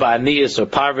 of ba'aniyas, or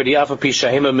poverty, afapi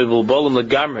shahima mibulbolim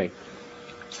legamri.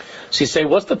 So you say,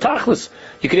 what's the tachlis?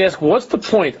 You could ask, what's the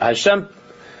point?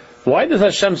 Why does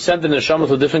Hashem send the neshama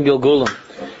through different Gilgulim?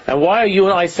 And why are you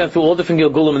and I sent through all different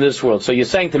Gilgulim in this world? So you're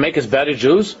saying to make us better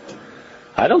Jews?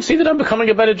 I don't see that I'm becoming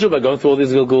a better Jew by going through all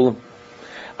these Gilgulim.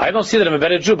 I don't see that I'm a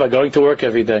better Jew by going to work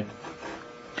every day.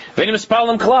 I'm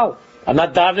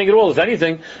not davening at all. If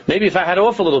anything, maybe if I had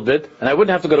off a little bit and I wouldn't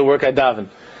have to go to work, I'd daven.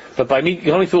 But by me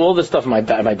going through all this stuff, am I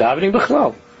davening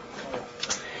b'chlal?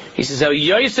 He says,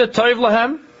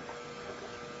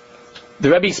 the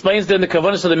Rebbe explains that in the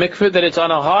Kavanas of the Mikveh that it's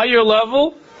on a higher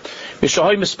level than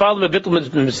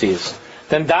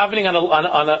davening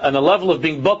on a level of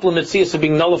being butl mitzvahs, of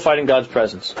being nullified in God's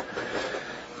presence.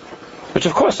 Which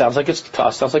of course sounds like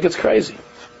it's crazy.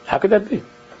 How could that be?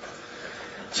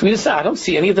 So we just say, I don't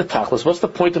see any of the tachlis. What's the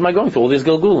point of my going through all these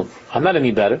Gilgulim? I'm not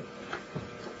any better.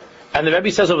 And the Rebbe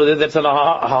says over there that's on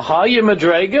a higher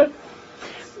madrega,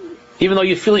 even though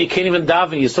you feel you can't even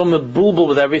daven, you're so mebulbul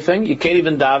with everything, you can't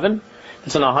even daven.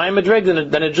 It's on a higher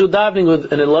madrega than a Jew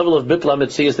davening in a level of bitla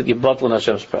mitzvahs that you butl in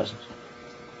Hashem's presence.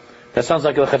 That sounds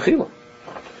like a chachila.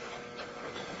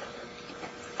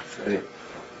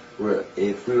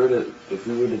 If we were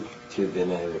to then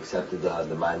have accepted the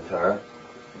Ma'an Torah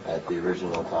at the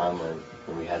original time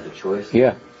when we had the choice, would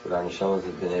our neshamas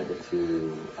have been able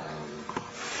to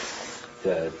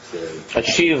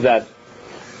achieve that?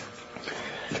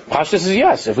 Pashtus is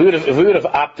yes. If we would have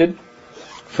opted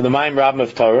for the Ma'an Rabban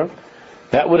of Torah,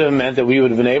 that would have meant that we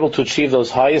would have been able to achieve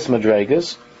those highest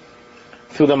madregas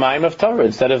through the Ma'an of Torah,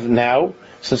 instead of now,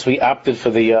 since we opted for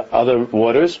the other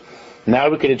waters. Now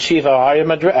we can achieve our higher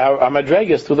our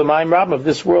madregas through the Ma'an Rabban of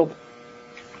this world.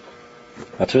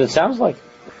 That's what it sounds like.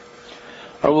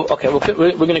 Okay,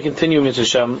 we're going to continue, Mr.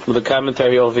 Shem, with the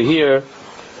commentary over here.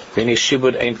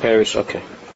 Shibud Ein Perish. Okay.